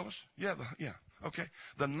Holy Ghost? Yeah, okay.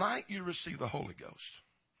 The night you receive the Holy Ghost,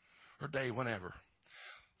 or day, whenever,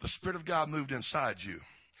 the Spirit of God moved inside you.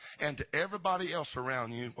 And to everybody else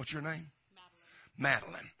around you, what's your name?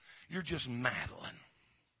 Madeline. You're just Madeline.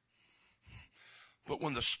 But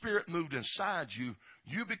when the Spirit moved inside you,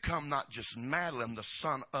 you become not just Madeline, the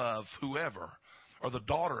son of whoever, or the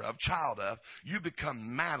daughter of, child of. You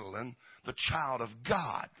become Madeline, the child of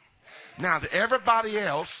God. Now, to everybody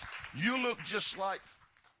else, you look just like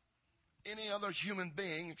any other human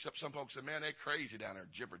being, except some folks say, man, they're crazy down there,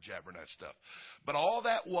 jibber-jabbering that stuff. But all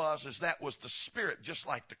that was the Spirit, just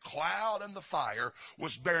like the cloud and the fire,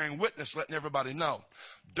 was bearing witness, letting everybody know.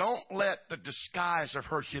 Don't let the disguise of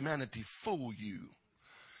her humanity fool you.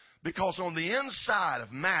 Because on the inside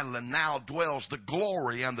of Madeline now dwells the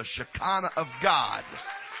glory and the Shekinah of God.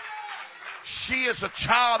 She is a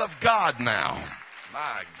child of God now.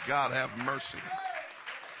 My God, have mercy.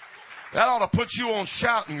 That ought to put you on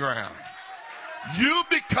shouting ground. You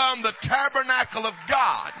become the tabernacle of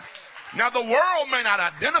God. Now, the world may not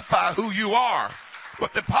identify who you are,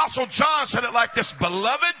 but the Apostle John said it like this,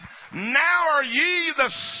 beloved, now are ye the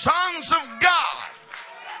sons of God.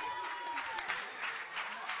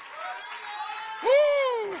 Woo!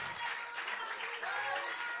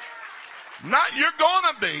 Not you're going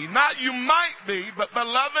to be, not you might be, but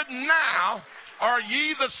beloved, now are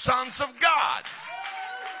ye the sons of God.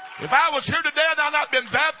 If I was here today and I'd not been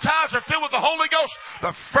baptized or filled with the Holy Ghost,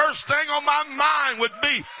 the first thing on my mind would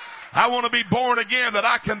be, I want to be born again, that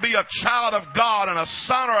I can be a child of God and a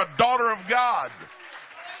son or a daughter of God.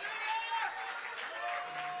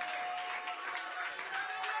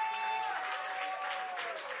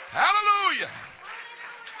 Hallelujah.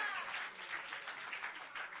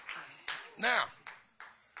 Now,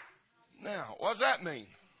 what does that mean?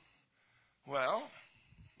 Well,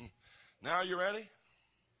 now you ready?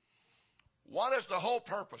 What is the whole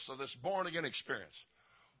purpose of this born again experience?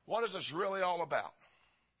 What is this really all about?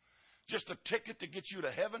 Just a ticket to get you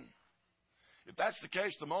to heaven? If that's the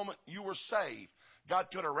case, the moment you were saved, God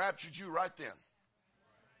could have raptured you right then.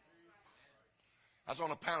 I was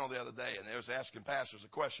on a panel the other day, and they was asking pastors a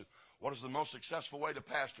question. What is the most successful way to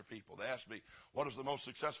pastor people? They asked me, what is the most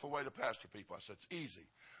successful way to pastor people? I said, it's easy.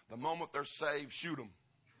 The moment they're saved, shoot them.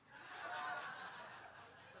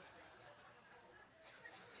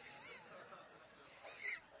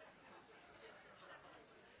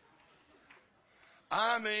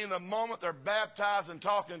 I mean, the moment they're baptized and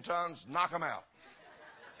talk in tongues, knock them out.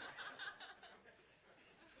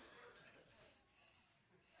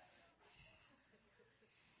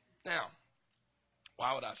 Now,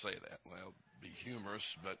 why would I say that? Well, be humorous,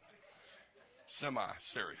 but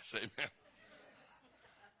semi-serious. Amen.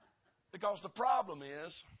 Because the problem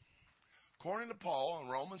is, according to Paul in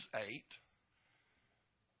Romans 8,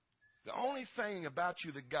 the only thing about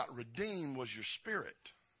you that got redeemed was your spirit.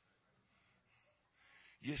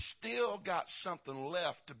 You still got something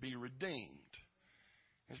left to be redeemed.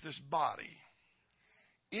 It's this body.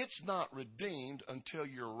 It's not redeemed until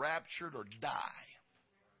you're raptured or die.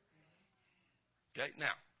 Okay,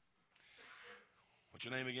 now, what's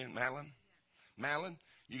your name again? Madeline? Madeline,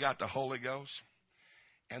 you got the Holy Ghost.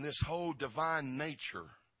 And this whole divine nature,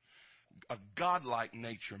 a godlike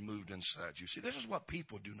nature moved inside you. See, this is what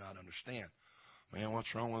people do not understand. Man,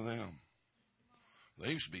 what's wrong with them? They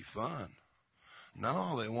used to be fun. No,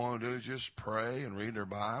 all they want to do is just pray and read their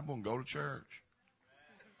Bible and go to church.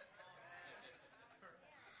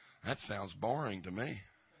 That sounds boring to me.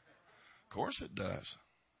 Of course it does.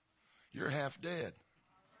 You're half dead.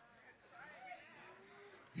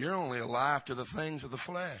 You're only alive to the things of the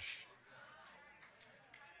flesh.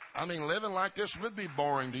 I mean, living like this would be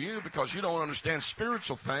boring to you because you don't understand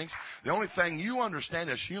spiritual things. The only thing you understand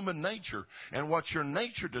is human nature and what your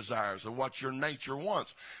nature desires and what your nature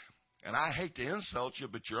wants. And I hate to insult you,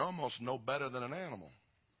 but you're almost no better than an animal.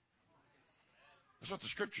 That's what the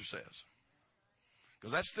Scripture says.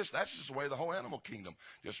 Because that's just the way of the whole animal kingdom.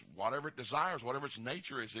 Just whatever it desires, whatever its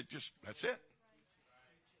nature is, that's it.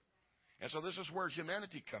 And so this is where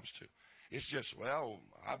humanity comes to. It's just, well,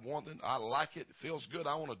 I want it, I like it, it feels good,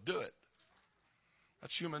 I want to do it.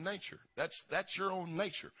 That's human nature. That's your own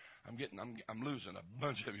nature. I'm losing a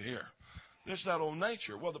bunch of you here. This is that old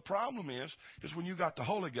nature. Well, the problem is when you got the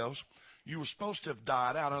Holy Ghost, you were supposed to have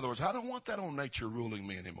died out. In other words, I don't want that old nature ruling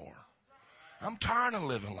me anymore. I'm tired of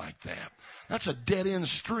living like that. That's a dead-end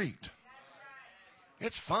street.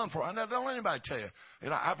 It's fun for. Don't let anybody tell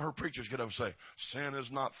you. I've heard preachers get up and say, sin is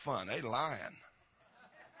not fun. They lying.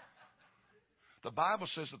 The Bible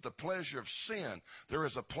says that the pleasure of sin, there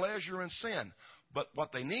is a pleasure in sin. But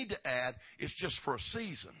what they need to add is just for a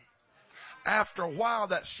season. After a while,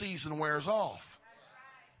 that season wears off.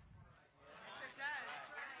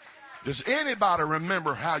 Does anybody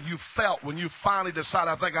remember how you felt when you finally decided,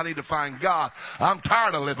 I think I need to find God? I'm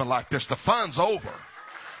tired of living like this. The fun's over.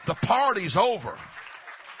 The party's over.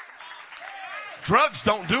 Drugs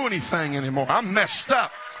don't do anything anymore. I'm messed up.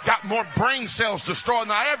 Got more brain cells destroyed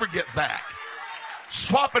than I ever get back.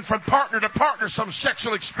 Swapping from partner to partner, some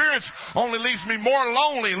sexual experience only leaves me more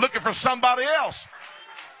lonely and looking for somebody else.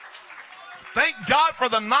 Thank God for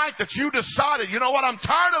the night that you decided, you know what, I'm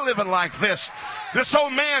tired of living like this. This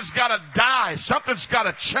old man's got to die. Something's got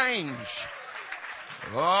to change.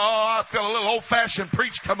 Oh, I feel a little old-fashioned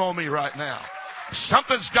preach come on me right now.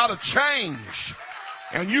 Something's got to change.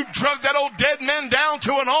 And you drug that old dead man down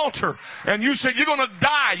to an altar. And you said, you're going to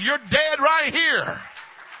die. You're dead right here.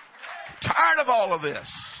 Tired of all of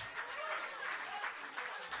this.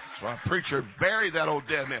 That's why a preacher buried that old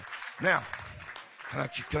dead man. Now,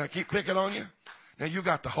 can I keep picking on you? Now you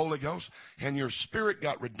got the Holy Ghost and your spirit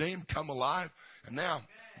got redeemed, come alive. And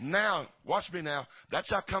now, watch me now. That's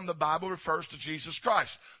how come the Bible refers to Jesus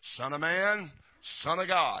Christ. Son of man, Son of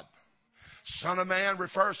God. Son of man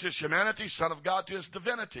refers to his humanity, Son of God to his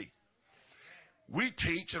divinity. We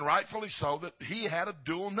teach, and rightfully so, that he had a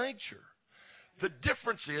dual nature. The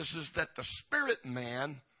difference is that the spirit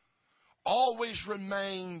man always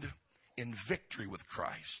remained in victory with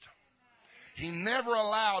Christ. He never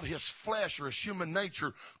allowed his flesh or his human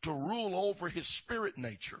nature to rule over his spirit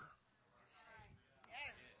nature.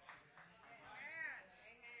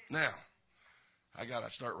 Now, I got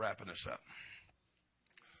to start wrapping this up.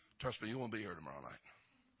 Trust me, you won't be here tomorrow night.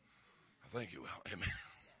 I think you will. Amen.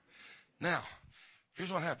 Now,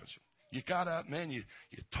 here's what happens. You got up, man, you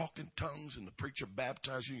talk in tongues, and the preacher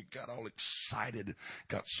baptized you. You got all excited,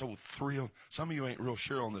 got so thrilled. Some of you ain't real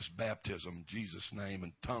sure on this baptism, Jesus' name,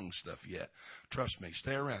 and tongue stuff yet. Trust me,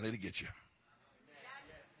 stay around. It'll get you.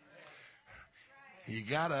 You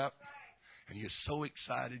got up, and you're so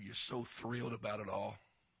excited. You're so thrilled about it all.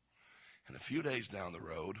 And a few days down the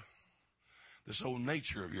road, this old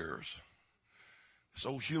nature of yours, this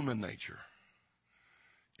old human nature,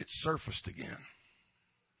 it surfaced again.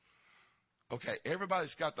 Okay,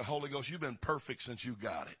 everybody's got the Holy Ghost. You've been perfect since you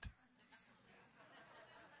got it.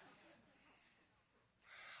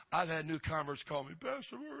 I've had new converts call me,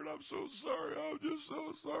 Pastor Morgan, I'm so sorry. I'm just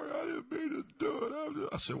so sorry. I didn't mean to do it.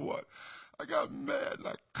 I said, what? I got mad and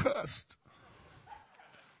I cussed.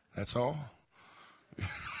 That's all?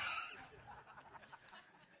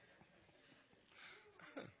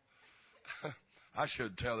 I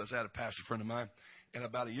should tell this. I had a pastor friend of mine. In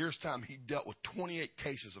about a year's time, he dealt with 28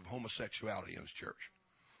 cases of homosexuality in his church.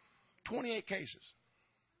 28 cases.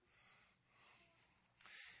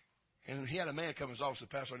 And he had a man come in his office, the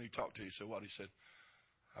pastor, and he talked to you. He said, what? He said,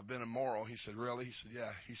 I've been immoral. He said, really? He said,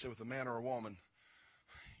 yeah. He said, with a man or a woman?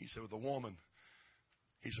 He said, with a woman.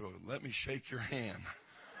 He said, well, let me shake your hand.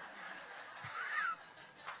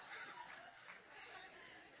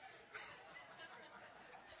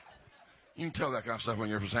 You can tell that kind of stuff when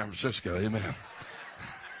you're from San Francisco. Amen.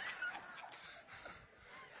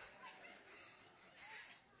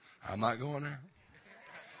 I'm not going there.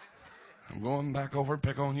 I'm going back over and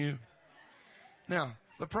pick on you. Now,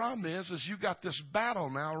 the problem is you got this battle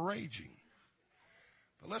now raging.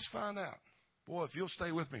 But let's find out. Boy, if you'll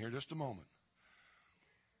stay with me here just a moment.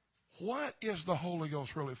 What is the Holy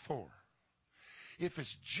Ghost really for? If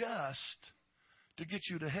it's just to get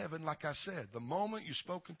you to heaven, like I said, the moment you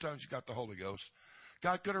spoke in tongues, you got the Holy Ghost,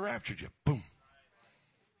 God could have raptured you. Boom.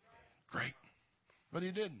 Great. But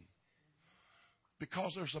he didn't.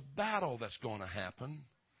 Because there's a battle that's going to happen,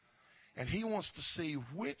 and he wants to see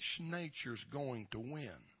which nature's going to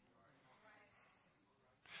win.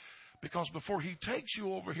 Because before he takes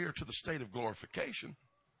you over here to the state of glorification,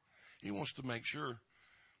 he wants to make sure,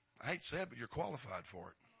 I hate to say it, but you're qualified for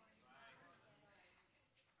it.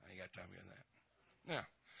 I ain't got time to get in that. Now,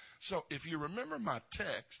 so if you remember my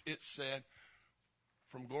text, it said,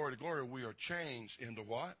 from glory to glory, we are changed into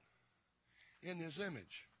what? In his image.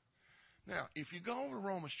 Now, if you go over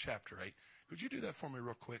Romans chapter 8, could you do that for me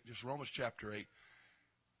real quick? Just Romans chapter 8.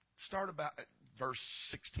 Start about verse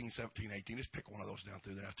 16, 17, 18. Just pick one of those down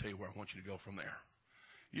through there. I'll tell you where I want you to go from there.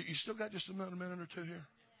 You still got just a minute or two here?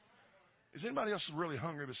 Is anybody else really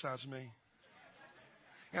hungry besides me?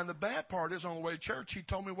 And the bad part is, on the way to church, he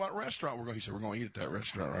told me what restaurant we're going to. He said, we're going to eat at that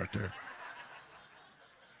restaurant right there.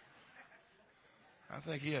 I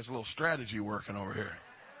think he has a little strategy working over here.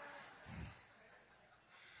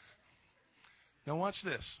 Now watch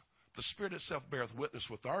this. The Spirit itself beareth witness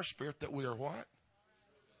with our spirit that we are what?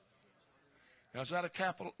 Now is that a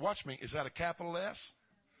capital, watch me, is that a capital S?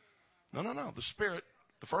 No. The Spirit,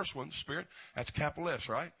 the first one, the Spirit, that's capital S,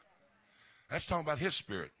 right? That's talking about his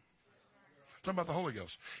Spirit. Talking about the Holy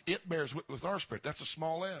Ghost. It bears witness with our spirit. That's a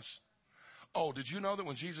small s. Oh, did you know that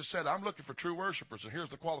when Jesus said, I'm looking for true worshipers, and here's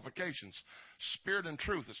the qualifications. Spirit and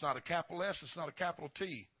truth. It's not a capital S. It's not a capital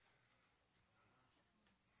T.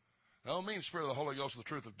 That don't mean Spirit of the Holy Ghost, the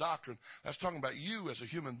truth of doctrine. That's talking about you as a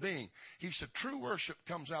human being. He said true worship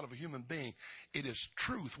comes out of a human being. It is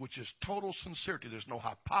truth, which is total sincerity. There's no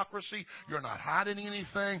hypocrisy. You're not hiding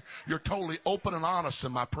anything. You're totally open and honest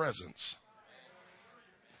in my presence.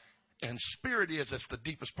 And spirit it's the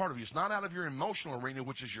deepest part of you. It's not out of your emotional arena,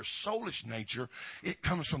 which is your soulish nature. It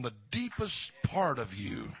comes from the deepest part of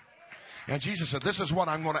you. And Jesus said, this is what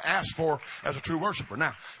I'm going to ask for as a true worshiper.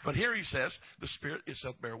 Now, but here he says, the Spirit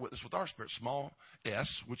itself bears witness with our spirit. Small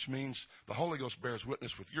s, which means the Holy Ghost bears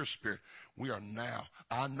witness with your spirit. We are now,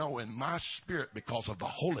 I know in my spirit, because of the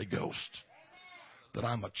Holy Ghost, that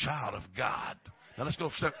I'm a child of God. Now let's go,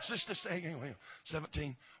 hang on,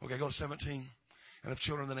 17. Okay, go to 17. And if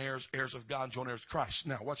children, then heirs, heirs of God, and joint heirs of Christ.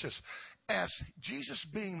 Now, watch this. As Jesus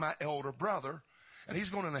being my elder brother, and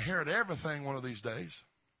he's going to inherit everything one of these days,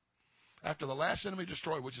 after the last enemy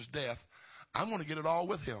destroyed, which is death, I'm going to get it all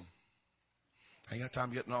with him. I ain't got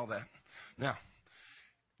time getting all that. Now,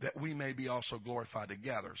 that we may be also glorified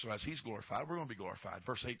together. So as he's glorified, we're going to be glorified.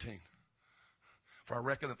 Verse 18. For I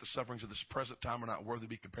reckon that the sufferings of this present time are not worthy to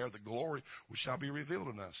be compared with the glory which shall be revealed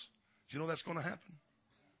in us. Do you know that's going to happen?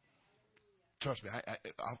 Trust me,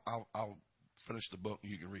 I'll finish the book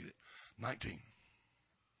and you can read it. 19.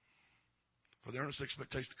 For the earnest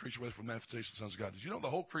expectation of the creature waiteth for the manifestation of the sons of God. Did you know the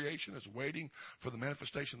whole creation is waiting for the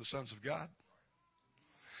manifestation of the sons of God?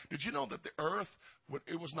 Did you know that the earth,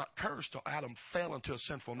 it was not cursed till Adam fell into a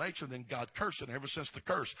sinful nature, then God cursed it. And ever since the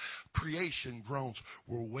curse, creation groans.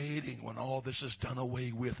 We're waiting when all this is done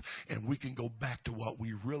away with and we can go back to what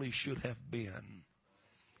we really should have been.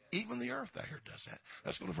 Even the earth out here does that.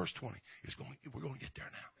 Let's go to verse 20. We're going to get there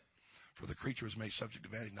now. For the creature is made subject to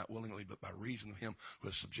vanity, not willingly, but by reason of him who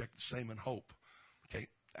is subject the same in hope. Okay,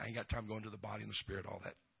 I ain't got time to go into the body and the spirit, all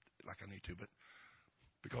that, like I need to, but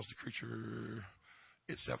because the creature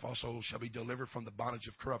itself also shall be delivered from the bondage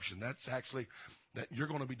of corruption. That's actually that you're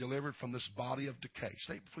going to be delivered from this body of decay.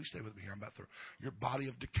 Please stay with me here. I'm about through. Your body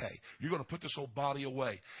of decay. You're going to put this old body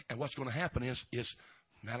away. And what's going to happen is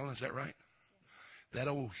Madeline, is that right? That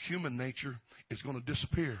old human nature is going to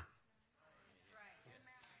disappear.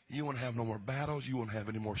 You won't have no more battles. You won't have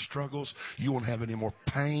any more struggles. You won't have any more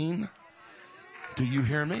pain. Do you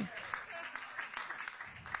hear me?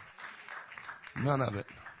 None of it.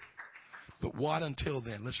 But what until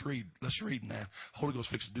then? Let's read now. Holy Ghost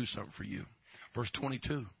fixes to do something for you. Verse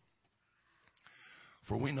 22.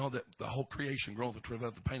 For we know that the whole creation groaneth and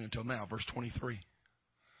travaileth in pain until now. Verse 23.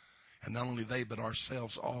 And not only they, but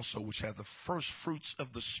ourselves also, which have the first fruits of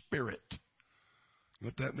the Spirit. You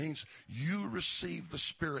know what that means? You receive the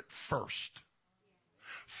Spirit first.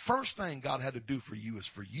 First thing God had to do for you is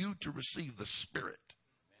for you to receive the Spirit.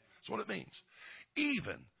 That's what it means.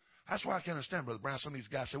 That's why I can't understand, Brother Brown. Some of these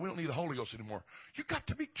guys say, we don't need the Holy Ghost anymore. You got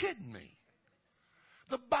to be kidding me.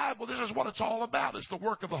 The Bible, this is what it's all about. It's the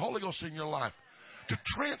work of the Holy Ghost in your life to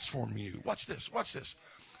transform you. Watch this. Watch this.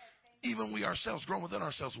 Even we ourselves, grown within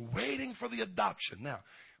ourselves, waiting for the adoption. Now,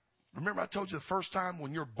 remember I told you the first time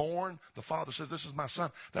when you're born, the Father says, this is my Son.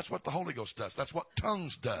 That's what the Holy Ghost does. That's what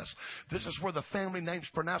tongues does. This is where the family name's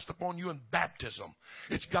pronounced upon you in baptism.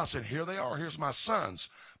 It's God said, here they are. Here's my sons.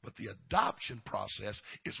 But the adoption process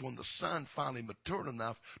is when the Son finally matured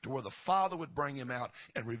enough to where the Father would bring him out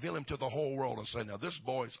and reveal him to the whole world and say, now this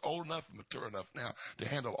boy is old enough and mature enough now to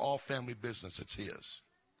handle all family business. It's his.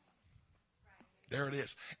 There it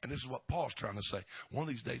is. And this is what Paul's trying to say. One of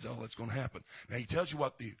these days, all that's going to happen. Now, he tells you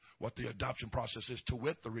what the adoption process is, to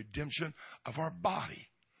wit, the redemption of our body.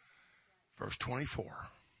 Verse 24.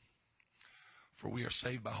 For we are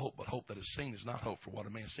saved by hope, but hope that is seen is not hope. For what a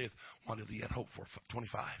man saith, what doth he yet hope for?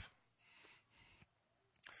 25.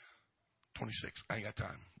 26. I ain't got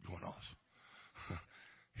time going on this.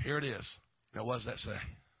 Here it is. Now, what does that say?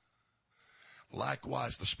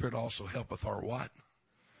 Likewise, the Spirit also helpeth our what?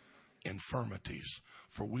 Infirmities,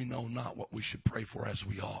 for we know not what we should pray for as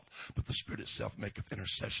we ought, but the Spirit itself maketh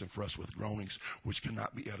intercession for us with groanings which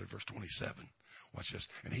cannot be uttered. Verse 27. Watch this.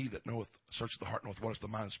 And he that knoweth, searcheth the heart, knoweth what is the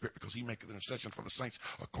mind of the Spirit, because he maketh intercession for the saints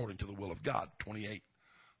according to the will of God. 28.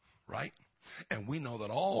 Right? And we know that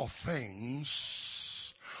all things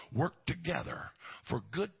work together for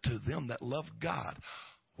good to them that love God.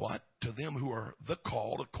 What? To them who are the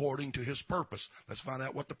called according to his purpose. Let's find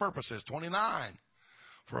out what the purpose is. 29.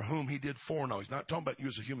 For whom he did foreknow. He's not talking about you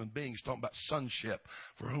as a human being. He's talking about sonship.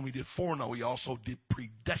 For whom he did foreknow, he also did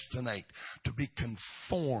predestinate to be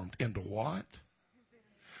conformed into what?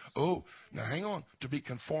 Oh, now hang on. To be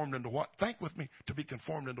conformed into what? Think with me. To be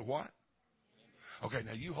conformed into what? Okay,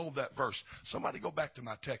 now you hold that verse. Somebody go back to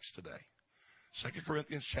my text today. 2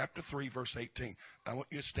 Corinthians chapter 3, verse 18. I want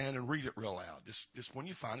you to stand and read it real loud. Just when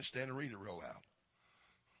you find it, stand and read it real loud.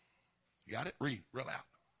 You got it? Read real loud.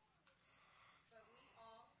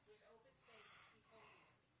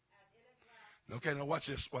 Okay, now watch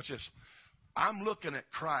this. Watch this. I'm looking at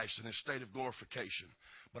Christ in his state of glorification,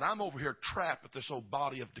 but I'm over here trapped with this old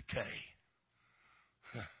body of decay.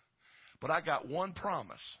 But I got one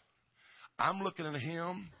promise. I'm looking at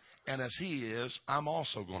him, and as he is, I'm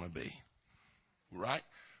also going to be. Right?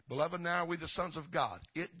 Beloved, now are we the sons of God.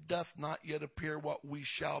 It doth not yet appear what we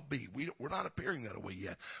shall be. We're not appearing that way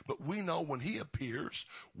yet. But we know when he appears,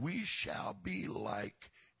 we shall be like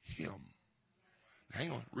him.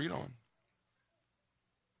 Hang on. Read on.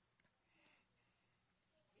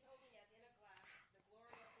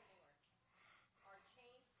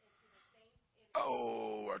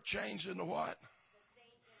 Oh, are changed into what?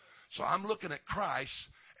 So I'm looking at Christ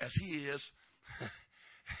as he is,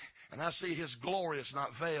 and I see his glory is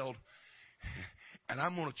not veiled, and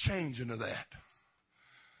I'm going to change into that.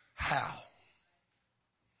 How?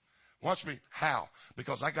 Watch me. How?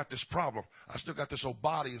 Because I got this problem. I still got this old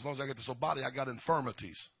body. As long as I got this old body, I got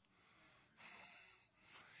infirmities.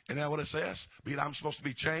 Isn't that what it says? I'm supposed to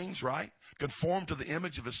be changed, right? Conformed to the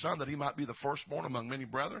image of His Son, that He might be the firstborn among many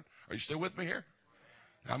brethren. Are you still with me here?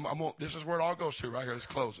 This is where it all goes to right here. It's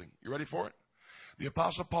closing. You ready for it? The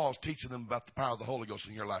Apostle Paul is teaching them about the power of the Holy Ghost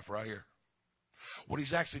in your life right here. What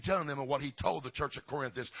he's actually telling them and what he told the church at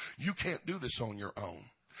Corinth is, you can't do this on your own.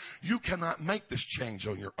 You cannot make this change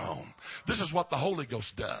on your own. This is what the Holy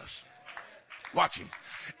Ghost does. Watch Him.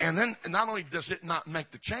 And then not only does it not make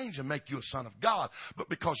the change and make you a son of God, but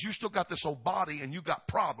because you still got this old body and you got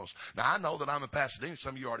problems. Now, I know that I'm in Pasadena.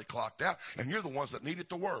 Some of you already clocked out, and you're the ones that need it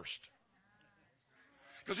the worst.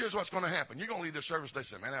 Because here's what's going to happen. You're going to leave this service today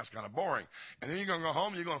and say, man, that's kind of boring. And then you're going to go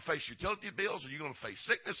home and you're going to face utility bills, or you're going to face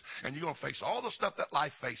sickness, and you're going to face all the stuff that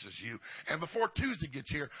life faces you. And before Tuesday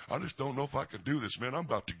gets here, I just don't know if I can do this, man. I'm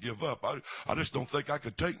about to give up. I just don't think I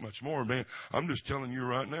could take much more, man. I'm just telling you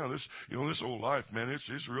right now, this old life, man,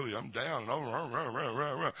 it's really, I'm down.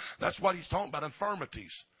 That's what he's talking about,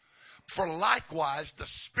 infirmities. For likewise, the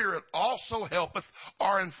Spirit also helpeth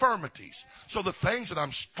our infirmities. So the things that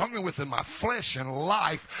I'm struggling with in my flesh and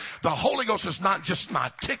life, the Holy Ghost is not just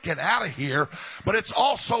my ticket out of here, but it's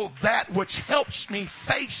also that which helps me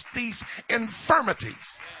face these infirmities.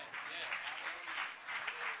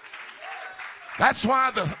 That's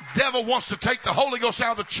why the devil wants to take the Holy Ghost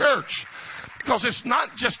out of the church. Because it's not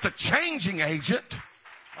just a changing agent.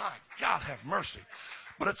 My God, have mercy.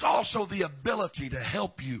 But it's also the ability to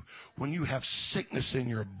help you when you have sickness in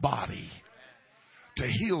your body, to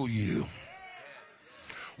heal you.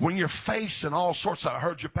 When you're facing all sorts of, I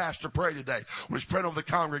heard your pastor pray today when he's praying over the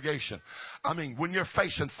congregation. I mean, when you're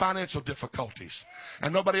facing financial difficulties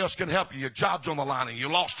and nobody else can help you, your job's on the line and you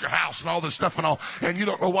lost your house and all this stuff and all, and you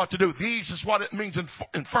don't know what to do. These is what it means,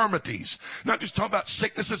 infirmities. Not just talking about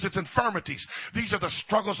sicknesses, it's infirmities. These are the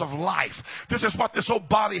struggles of life. This is what this old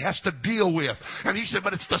body has to deal with. And he said,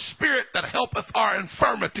 but it's the Spirit that helpeth our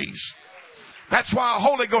infirmities. That's why a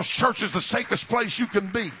Holy Ghost church is the safest place you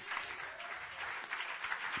can be.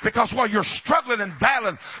 Because while you're struggling and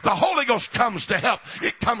battling, the Holy Ghost comes to help.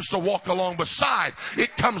 It comes to walk along beside. It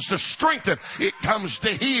comes to strengthen. It comes to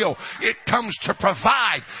heal. It comes to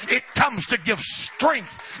provide. It comes to give strength.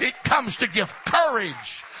 It comes to give courage.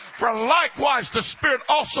 For likewise the Spirit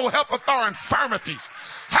also helpeth our infirmities.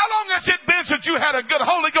 How long has it been since you had a good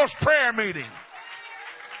Holy Ghost prayer meeting?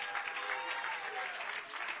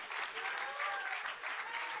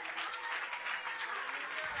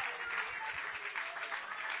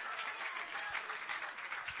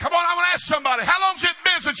 Come on, I want to ask somebody, how long has it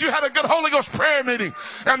been since you had a good Holy Ghost prayer meeting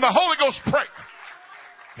and the Holy Ghost prayed?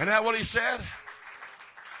 Isn't that what he said?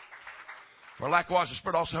 For likewise the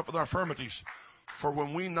Spirit also helpeth our infirmities. For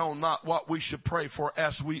when we know not what we should pray for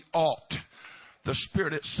as we ought, the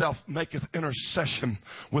Spirit itself maketh intercession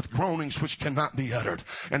with groanings which cannot be uttered.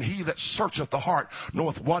 And he that searcheth the heart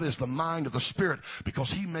knoweth what is the mind of the Spirit,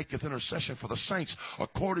 because he maketh intercession for the saints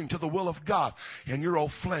according to the will of God. In your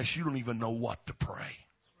old flesh, you don't even know what to pray.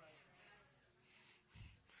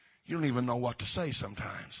 You don't even know what to say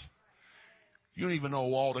sometimes. You don't even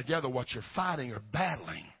know altogether what you're fighting or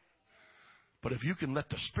battling. But if you can let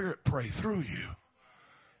the Spirit pray through you,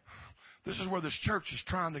 this is where this church is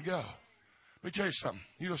trying to go. Let me tell you something.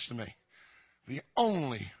 You listen to me. The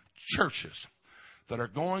only churches that are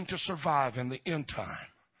going to survive in the end time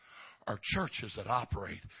are churches that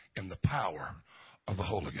operate in the power of the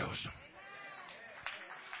Holy Ghost.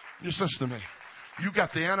 Just listen to me. You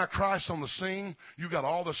got the Antichrist on the scene. You got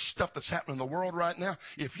all the stuff that's happening in the world right now.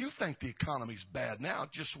 If you think the economy's bad now,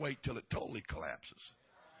 just wait till it totally collapses.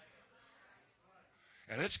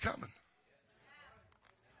 And it's coming.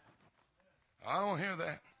 I don't hear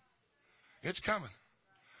that. It's coming.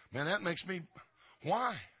 Man, that makes me...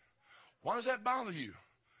 Why? Why does that bother you?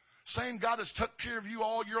 Same God that's took care of you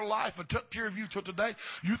all your life and took care of you till today,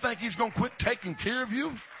 you think He's going to quit taking care of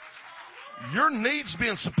you? Your needs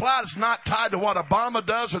being supplied is not tied to what Obama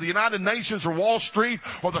does or the United Nations or Wall Street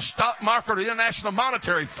or the stock market or the International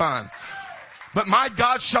Monetary Fund. But my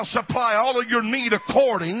God shall supply all of your need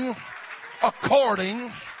according. I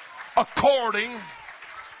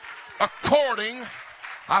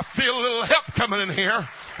feel a little help coming in here.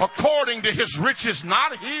 According to His riches,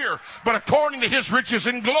 not here, but according to His riches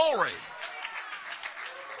in glory.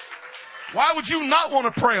 Why would you not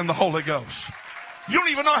want to pray in the Holy Ghost? You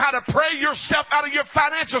don't even know how to pray yourself out of your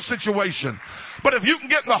financial situation. But if you can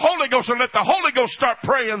get in the Holy Ghost and let the Holy Ghost start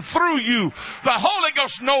praying through you, the Holy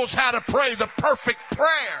Ghost knows how to pray the perfect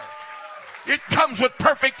prayer. It comes with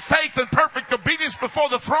perfect faith and perfect obedience before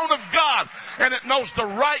the throne of God. And it knows the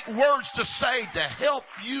right words to say to help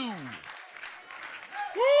you.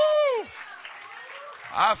 Woo!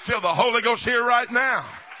 I feel the Holy Ghost here right now.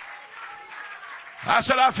 I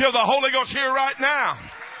said, I feel the Holy Ghost here right now.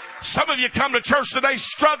 Some of you come to church today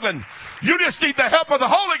struggling. You just need the help of the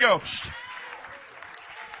Holy Ghost.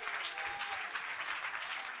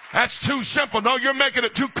 That's too simple. No, you're making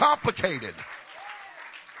it too complicated.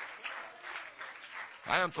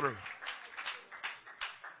 I am through.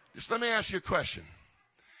 Just let me ask you a question.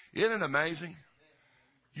 Isn't it amazing?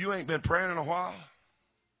 You ain't been praying in a while.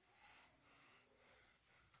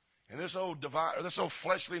 And this old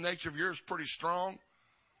fleshly nature of yours is pretty strong.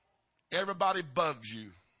 Everybody bugs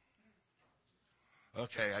you.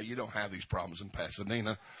 Okay, you don't have these problems in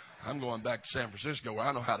Pasadena. I'm going back to San Francisco where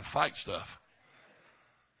I know how to fight stuff.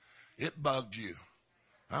 It bugged you.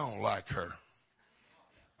 I don't like her.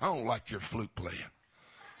 I don't like your flute playing.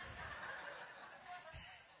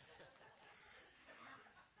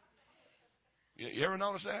 You ever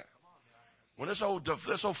notice that? When this old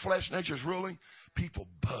flesh nature is ruling, people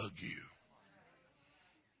bug you.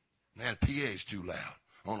 Man, PA's too loud.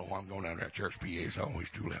 I don't know why I'm going down there at church. PA's always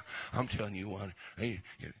too loud. I'm telling you one.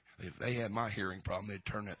 If they had my hearing problem, they'd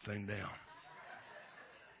turn that thing down.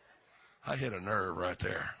 I hit a nerve right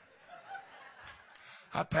there.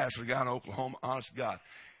 I pastored a guy in Oklahoma, honest to God.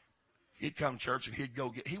 He'd come to church and he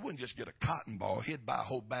wouldn't just get a cotton ball. He'd buy a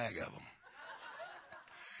whole bag of them.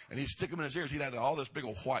 And he'd stick them in his ears. He'd have all this big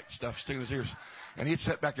old white stuff sticking in his ears. And he'd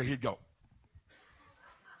sit back there. He'd go.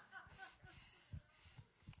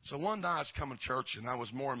 So one day I was coming to church, and I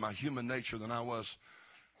was more in my human nature than I was.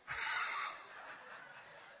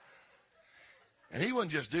 And he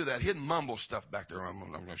wouldn't just do that. He'd mumble stuff back there. And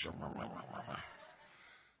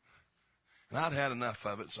I'd had enough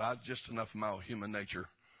of it, so I was just enough of my old human nature,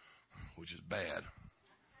 which is bad.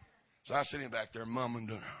 So I was sitting back there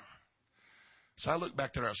mumbling. So I looked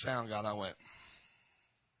back to our sound guy, and I went,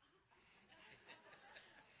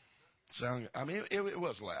 it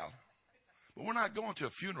was loud. But we're not going to a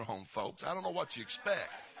funeral home, folks. I don't know what you expect.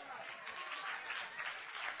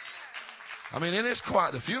 It is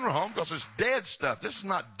quite the funeral home because there's dead stuff. This is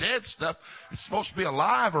not dead stuff. It's supposed to be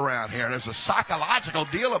alive around here. There's a psychological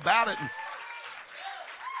deal about it.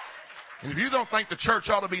 And if you don't think the church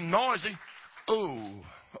ought to be noisy,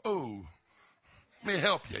 let me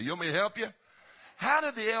help you. You want me to help you? How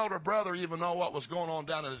did the elder brother even know what was going on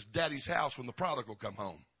down at his daddy's house when the prodigal come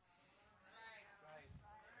home?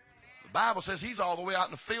 The Bible says he's all the way out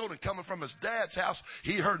in the field, and coming from his dad's house,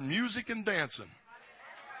 he heard music and dancing.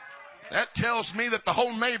 That tells me that the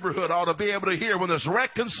whole neighborhood ought to be able to hear when there's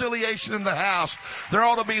reconciliation in the house. There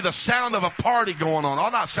ought to be the sound of a party going on. It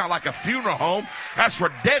ought not sound like a funeral home. That's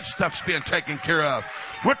where dead stuff's being taken care of.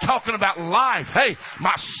 We're talking about life. Hey,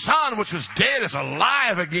 my son, which was dead, is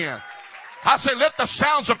alive again. I say, let the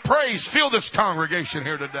sounds of praise fill this congregation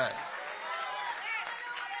here today.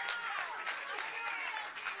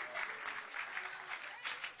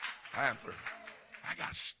 I am through. I got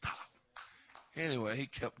to stop. Anyway, he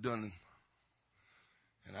kept doing,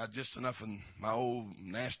 and I just enough in my old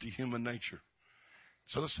nasty human nature.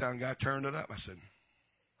 So the sound guy turned it up. I said,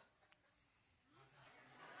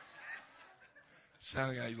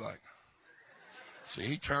 sound guy, he's like, see,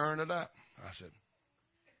 he turned it up. I said,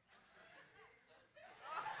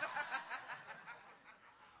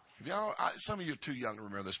 some of you are too young to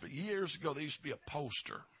remember this, but years ago there used to be a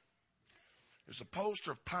poster. There's a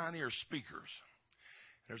poster of Pioneer speakers.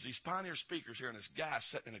 There's these Pioneer speakers here, and this guy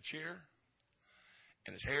sitting in a chair,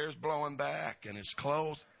 and his hair's blowing back, and his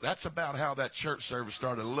clothes. That's about how that church service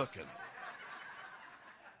started looking.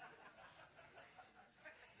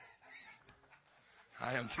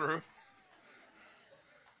 I am through.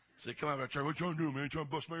 So they come out of church, what you trying to do, man? You trying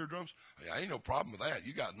to bust my eardrums? I ain't no problem with that.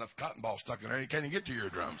 You got enough cotton balls stuck in there, you can't even get to your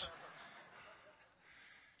eardrums.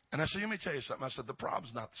 And I said, let me tell you something. I said, the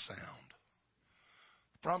problem's not the sound.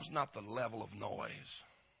 The problem's not the level of noise.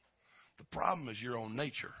 The problem is your own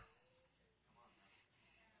nature.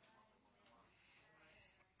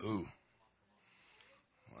 Ooh.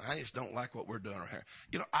 Well, I just don't like what we're doing right here.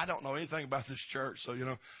 I don't know anything about this church, so,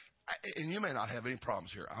 and you may not have any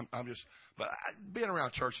problems here. But being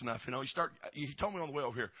around church enough, you told me on the way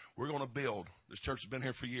over here, we're going to build. This church has been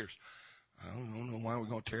here for years. I don't know why we're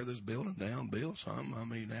going to tear this building down, build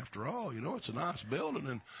something. After all, it's a nice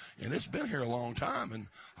building, and it's been here a long time. And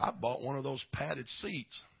I bought one of those padded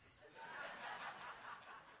seats.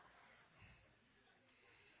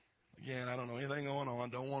 Again, I don't know anything going on.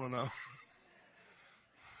 Don't want to know.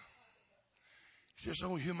 It's just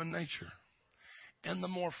old human nature. And the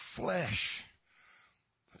more flesh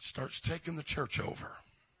that starts taking the church over,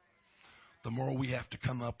 the more we have to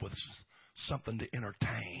come up with something to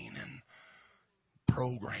entertain and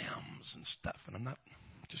programs and stuff. And I'm not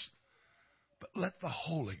just, but let the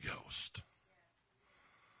Holy Ghost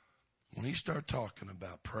When he started talking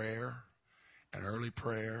about prayer and early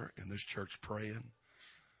prayer in this church praying,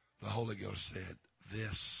 the Holy Ghost said,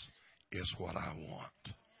 this is what I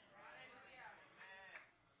want.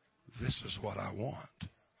 This is what I want.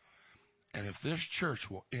 And if this church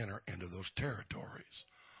will enter into those territories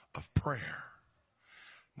of prayer,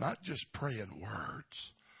 not just praying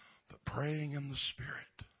words, but praying in the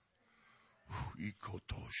Spirit.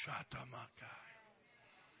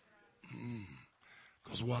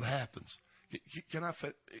 Because what happens? Can I?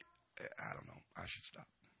 I don't know. I should stop.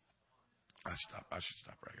 I should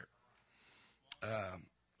stop right here.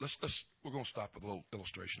 We're going to stop with a little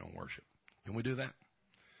illustration on worship. Can we do that?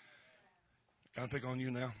 Can I pick on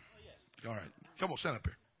you now? All right. Come on, stand up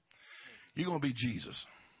here. You're going to be Jesus.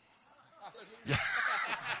 Yeah.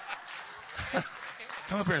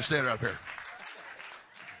 Come up here and stand right up here.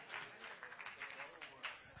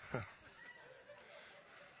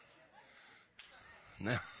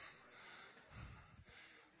 Now,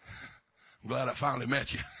 I'm glad I finally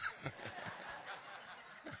met you.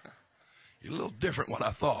 You're a little different what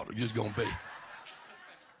I thought it was going to be.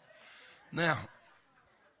 Now,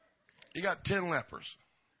 you got 10 lepers.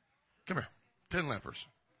 Come here. 10 lepers.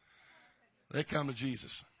 They come to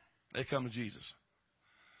Jesus. They come to Jesus.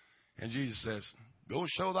 And Jesus says, go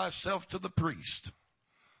show thyself to the priest.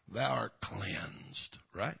 Thou art cleansed.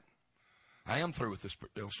 Right? I am through with this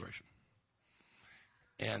illustration.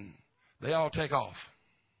 And they all take off.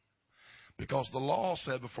 Because the law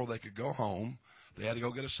said before they could go home, they had to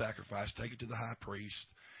go get a sacrifice, take it to the high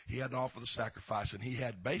priest. He had to offer the sacrifice, and he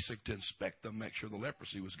had basic to inspect them, make sure the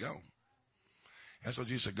leprosy was gone. And so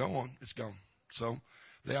Jesus said, go on, it's gone. So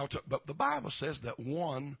they all took, but the Bible says that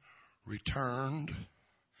one returned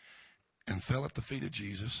and fell at the feet of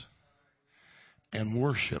Jesus and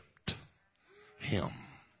worshiped him.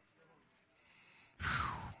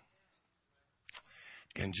 Whew.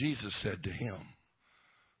 And Jesus said to him,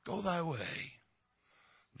 go thy way,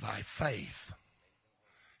 thy faith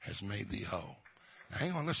has made thee whole. Now,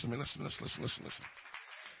 hang on, listen to me, listen.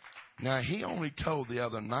 Now, he only told the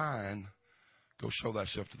other 9, go show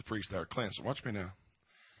thyself to the priest, thou art cleansed. So watch me now.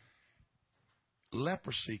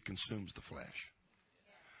 Leprosy consumes the flesh.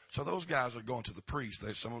 So those guys are going to the priest.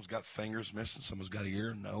 Someone's got fingers missing, someone's got an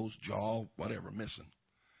ear, nose, jaw, whatever missing.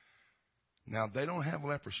 Now, they don't have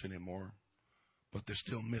leprosy anymore, but they're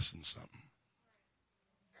still missing something.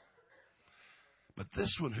 But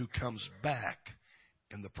this one who comes back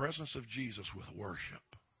in the presence of Jesus with worship.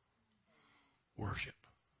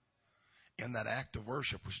 In that act of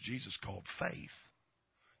worship, which Jesus called faith.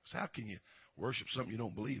 So how can you worship something you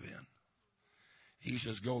don't believe in? He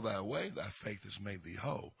says, go thy way, thy faith has made thee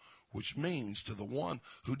whole. Which means to the one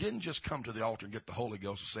who didn't just come to the altar and get the Holy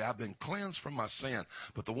Ghost and say, I've been cleansed from my sin,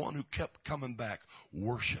 but the one who kept coming back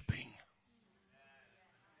worshiping.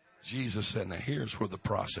 Jesus said, now here's where the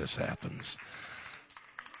process happens.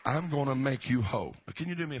 I'm going to make you whole. Can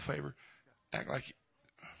you do me a favor? Act like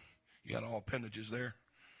you got all appendages there.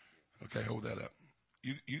 Okay, hold that up.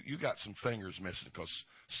 You got some fingers missing because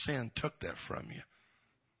sin took that from you.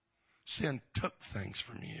 Sin took things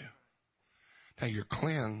from you. Now you're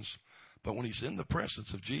cleansed, but when he's in the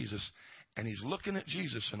presence of Jesus and he's looking at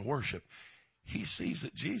Jesus in worship, he sees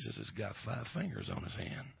that Jesus has got 5 fingers on his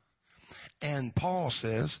hand. And Paul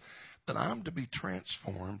says that I'm to be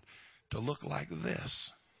transformed to look like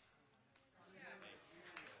this.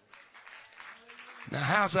 Now,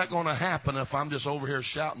 how's that going to happen if I'm just over here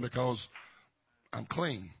shouting because I'm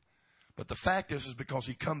clean? But the fact is because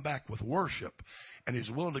he come back with worship and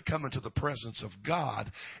he's willing to come into the presence of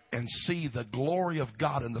God and see the glory of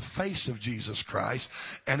God in the face of Jesus Christ,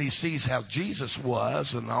 and he sees how Jesus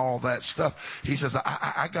was and all that stuff. He says,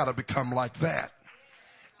 I got to become like that.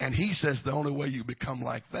 And he says the only way you become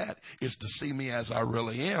like that is to see me as I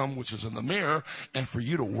really am, which is in the mirror, and for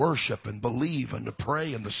you to worship and believe and to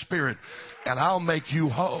pray in the Spirit, and I'll make you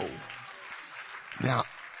whole. Now,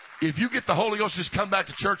 if you get the Holy Ghost, just come back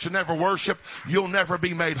to church and never worship, you'll never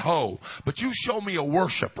be made whole. But you show me a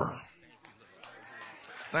worshiper.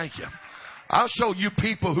 Thank you. I'll show you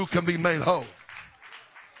people who can be made whole.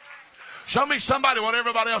 Show me somebody when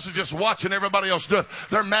everybody else is just watching everybody else do it.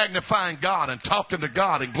 They're magnifying God and talking to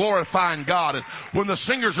God and glorifying God. And when the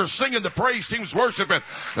singers are singing, the praise team's worshiping,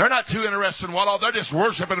 they're not too interested in what all. They're just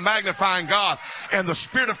worshiping and magnifying God. And the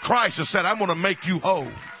Spirit of Christ has said, I'm going to make you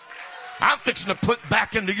whole. I'm fixing to put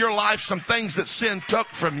back into your life some things that sin took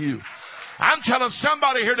from you. I'm telling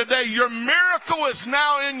somebody here today, your miracle is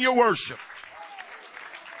now in your worship.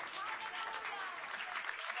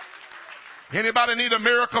 Anybody need a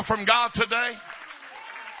miracle from God today?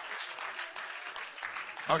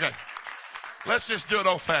 Okay. Let's just do it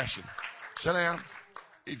old-fashioned. Sit down.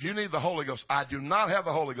 If you need the Holy Ghost, I do not have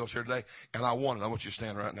the Holy Ghost here today, and I want it. I want you to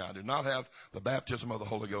stand right now. I do not have the baptism of the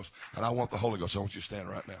Holy Ghost, and I want the Holy Ghost. I want you to stand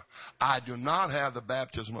right now. I do not have the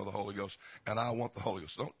baptism of the Holy Ghost, and I want the Holy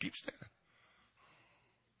Ghost. Don't keep standing.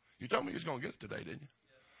 You told me you was going to get it today, didn't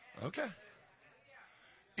you? Okay.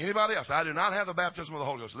 Anybody else? I do not have the baptism of the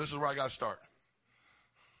Holy Ghost. So this is where I got to start.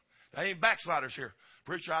 There ain't backsliders here.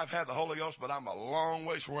 Preacher, I've had the Holy Ghost, but I'm a long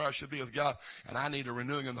ways from where I should be with God, and I need a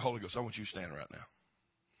renewing in the Holy Ghost. I want you to stand right now.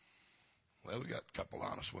 Well, we got a couple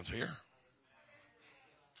honest ones here.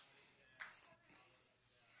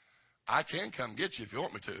 I can come get you if you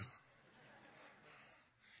want me to.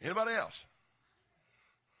 Anybody else?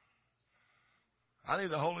 I need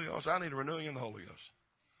the Holy Ghost. I need a renewing in the Holy Ghost.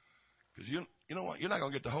 Because you know what? You're not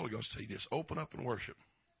going to get the Holy Ghost until you just open up and worship.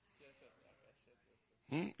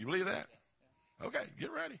 You believe that? Okay,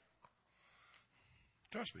 get ready.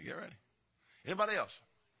 Trust me, get ready. Anybody else?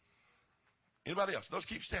 Anybody else? Those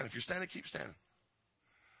keep standing. If you're standing, keep standing.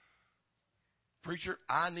 Preacher,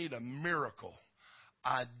 I need a miracle.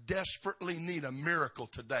 I desperately need a miracle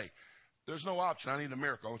today. There's no option. I need a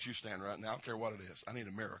miracle. I want you to stand right now. I don't care what it is. I need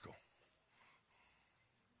a miracle.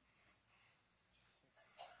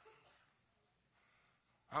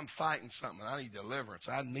 I'm fighting something. I need deliverance.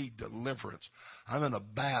 I need deliverance. I'm in a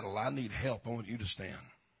battle. I need help. I want you to stand.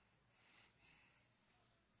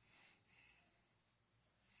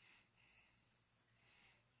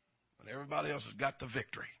 And everybody else has got the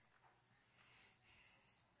victory.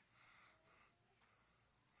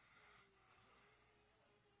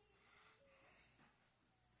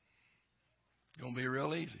 It's going to be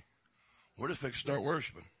real easy. We're just going to start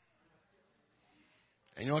worshiping.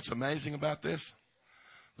 And you know what's amazing about this?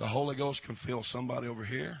 The Holy Ghost can fill somebody over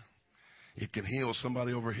here. It can heal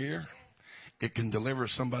somebody over here. It can deliver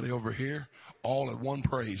somebody over here. All in one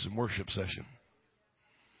praise and worship session.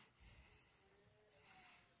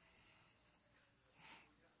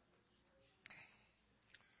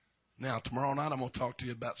 Now, tomorrow night I'm going to talk to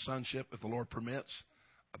you about sonship, if the Lord permits,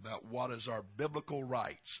 about what is our biblical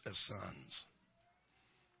rights as sons.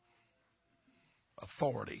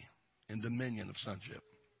 Authority and dominion of sonship.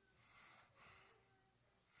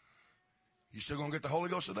 You still going to get the Holy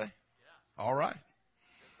Ghost today? Yeah. All right.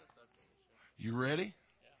 You ready?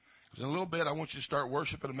 Because in a little bit, I want you to start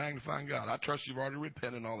worshiping and magnifying God. I trust you've already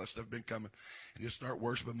repented and all that stuff been coming. And just start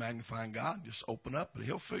worshiping and magnifying God. Just open up, and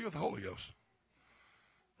He'll fill you with the Holy Ghost.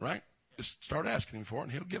 Right? Just start asking Him for it,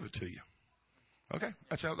 and He'll give it to you. Okay?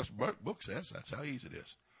 That's how this book says. That's how easy it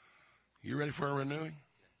is. You ready for a renewing?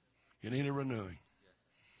 You need a renewing.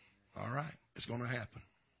 All right. It's going to happen.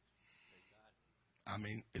 I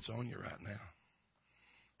mean, it's on you right now.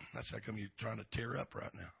 That's how come you're trying to tear up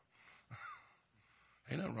right now.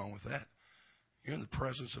 Ain't nothing wrong with that. You're in the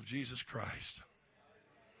presence of Jesus Christ.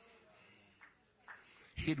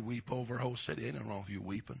 He'd weep over a whole city. Ain't nothing wrong with you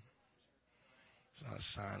weeping. It's not a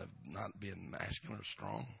sign of not being masculine or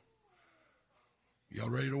strong.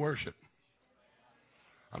 Y'all ready to worship?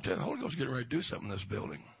 I'm telling you, the Holy Ghost is getting ready to do something in this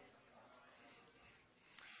building.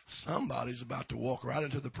 Somebody's about to walk right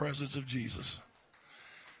into the presence of Jesus.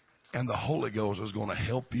 And the Holy Ghost is going to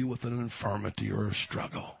help you with an infirmity or a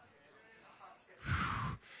struggle.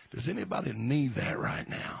 Does anybody need that right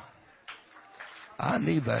now? I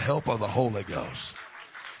need the help of the Holy Ghost.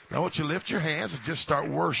 Now I want you to lift your hands and just start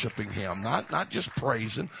worshiping Him. Not just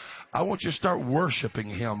praising. I want you to start worshiping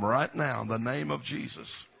Him right now in the name of Jesus.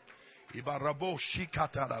 That's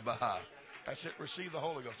it. Receive the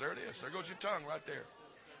Holy Ghost. There it is. There goes your tongue right there.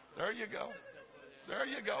 There you go. There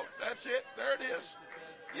you go. That's it. There it is.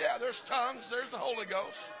 Yeah, there's tongues. There's the Holy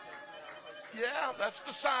Ghost. Yeah, that's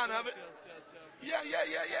the sign of it. Yeah.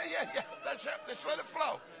 That's it. Just let it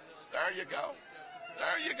flow. There you go.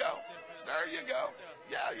 There you go. There you go.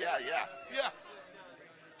 Yeah.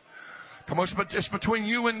 Come on, it's between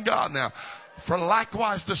you and God now. For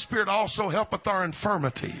likewise the Spirit also helpeth our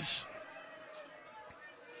infirmities.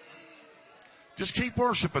 Just keep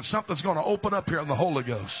worshiping. Something's going to open up here in the Holy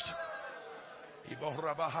Ghost.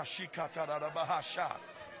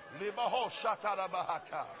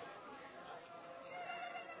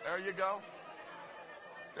 There you go.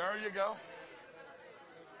 There you go.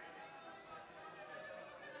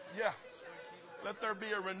 Yeah. Let there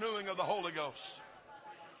be a renewing of the Holy Ghost.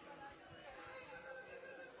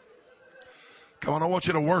 Come on, I want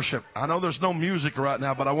you to worship. I know there's no music right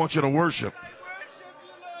now, but I want you to worship.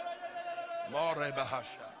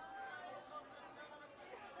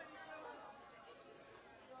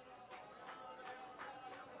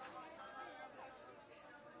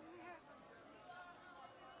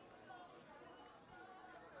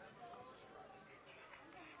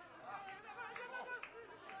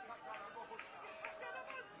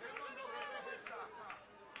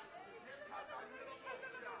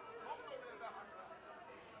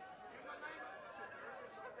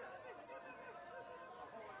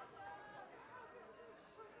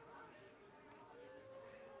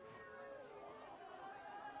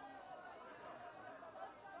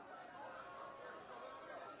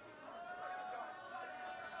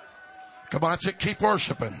 Come on, that's it. Keep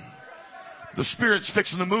worshiping. The Spirit's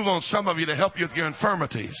fixing to move on some of you to help you with your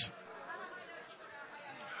infirmities.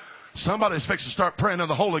 Somebody's fixing to start praying in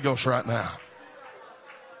the Holy Ghost right now.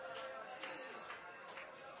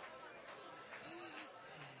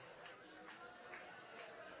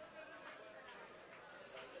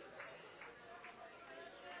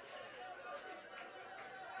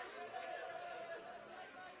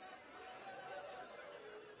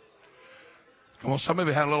 Come on, some of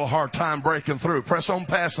you had a little hard time breaking through. Press on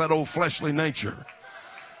past that old fleshly nature.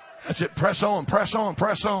 That's it. Press on, press on,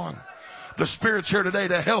 press on. The Spirit's here today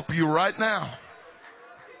to help you right now.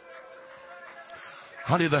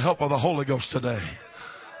 I need the help of the Holy Ghost today.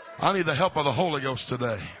 I need the help of the Holy Ghost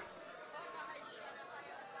today.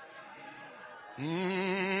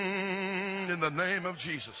 In the name of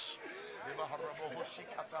Jesus.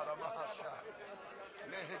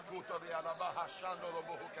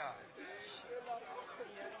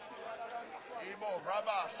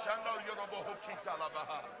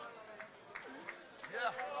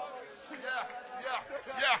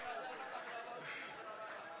 Yeah.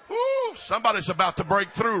 Woo, somebody's about to break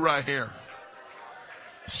through right here.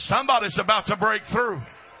 Somebody's about to break through.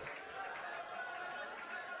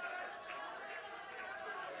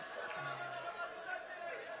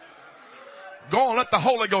 Go on, let the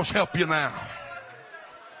Holy Ghost help you now.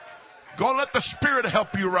 Go on, let the Spirit help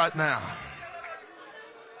you right now.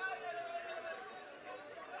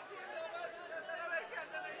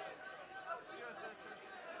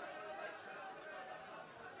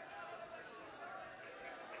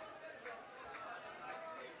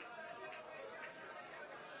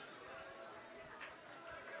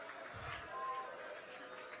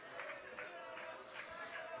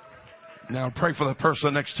 Now pray for the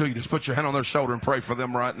person next to you. Just put your hand on their shoulder and pray for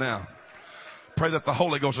them right now. Pray that the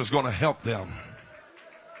Holy Ghost is going to help them.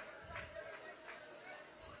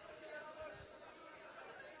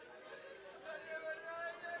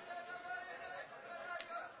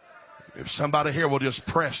 If somebody here will just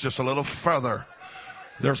press just a little further,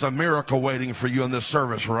 there's a miracle waiting for you in this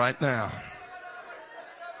service right now.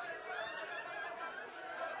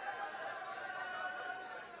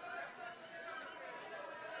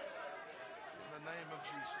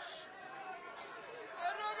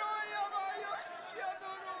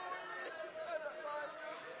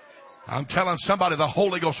 I'm telling somebody the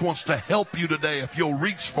Holy Ghost wants to help you today if you'll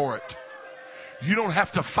reach for it. You don't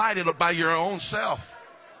have to fight it by your own self.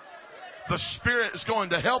 The Spirit is going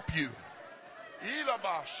to help you. In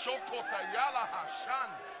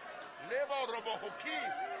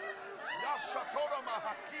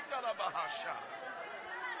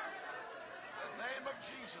the name of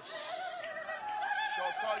Jesus.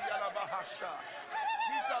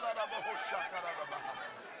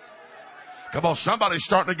 Come on, somebody's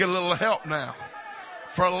starting to get a little help now.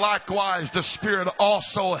 For likewise the Spirit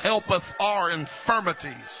also helpeth our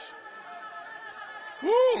infirmities.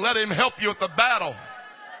 Woo, let Him help you with the battle.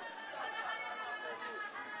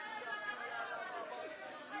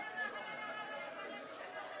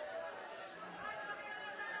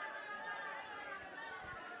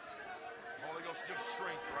 Holy Ghost, give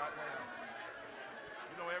strength right now.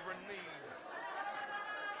 You know every need.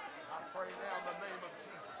 I pray now in the name of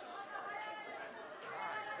Jesus.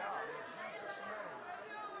 God, in Jesus' name,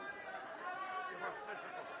 give her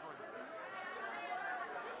physical strength,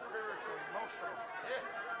 spiritual, emotional.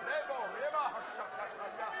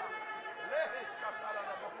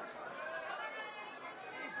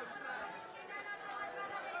 Jesus' name.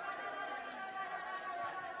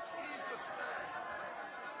 Jesus' name.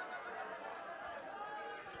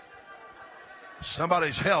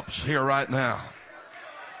 Somebody's help's here right now.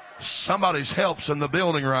 Somebody's help's in the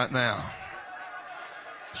building right now.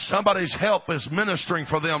 Somebody's help is ministering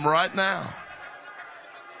for them right now.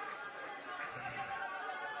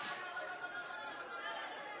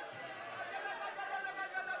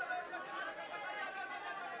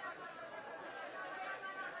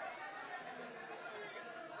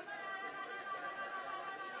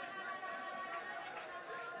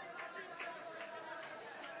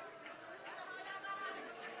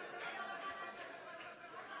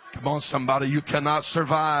 Come on, somebody, you cannot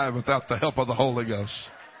survive without the help of the Holy Ghost.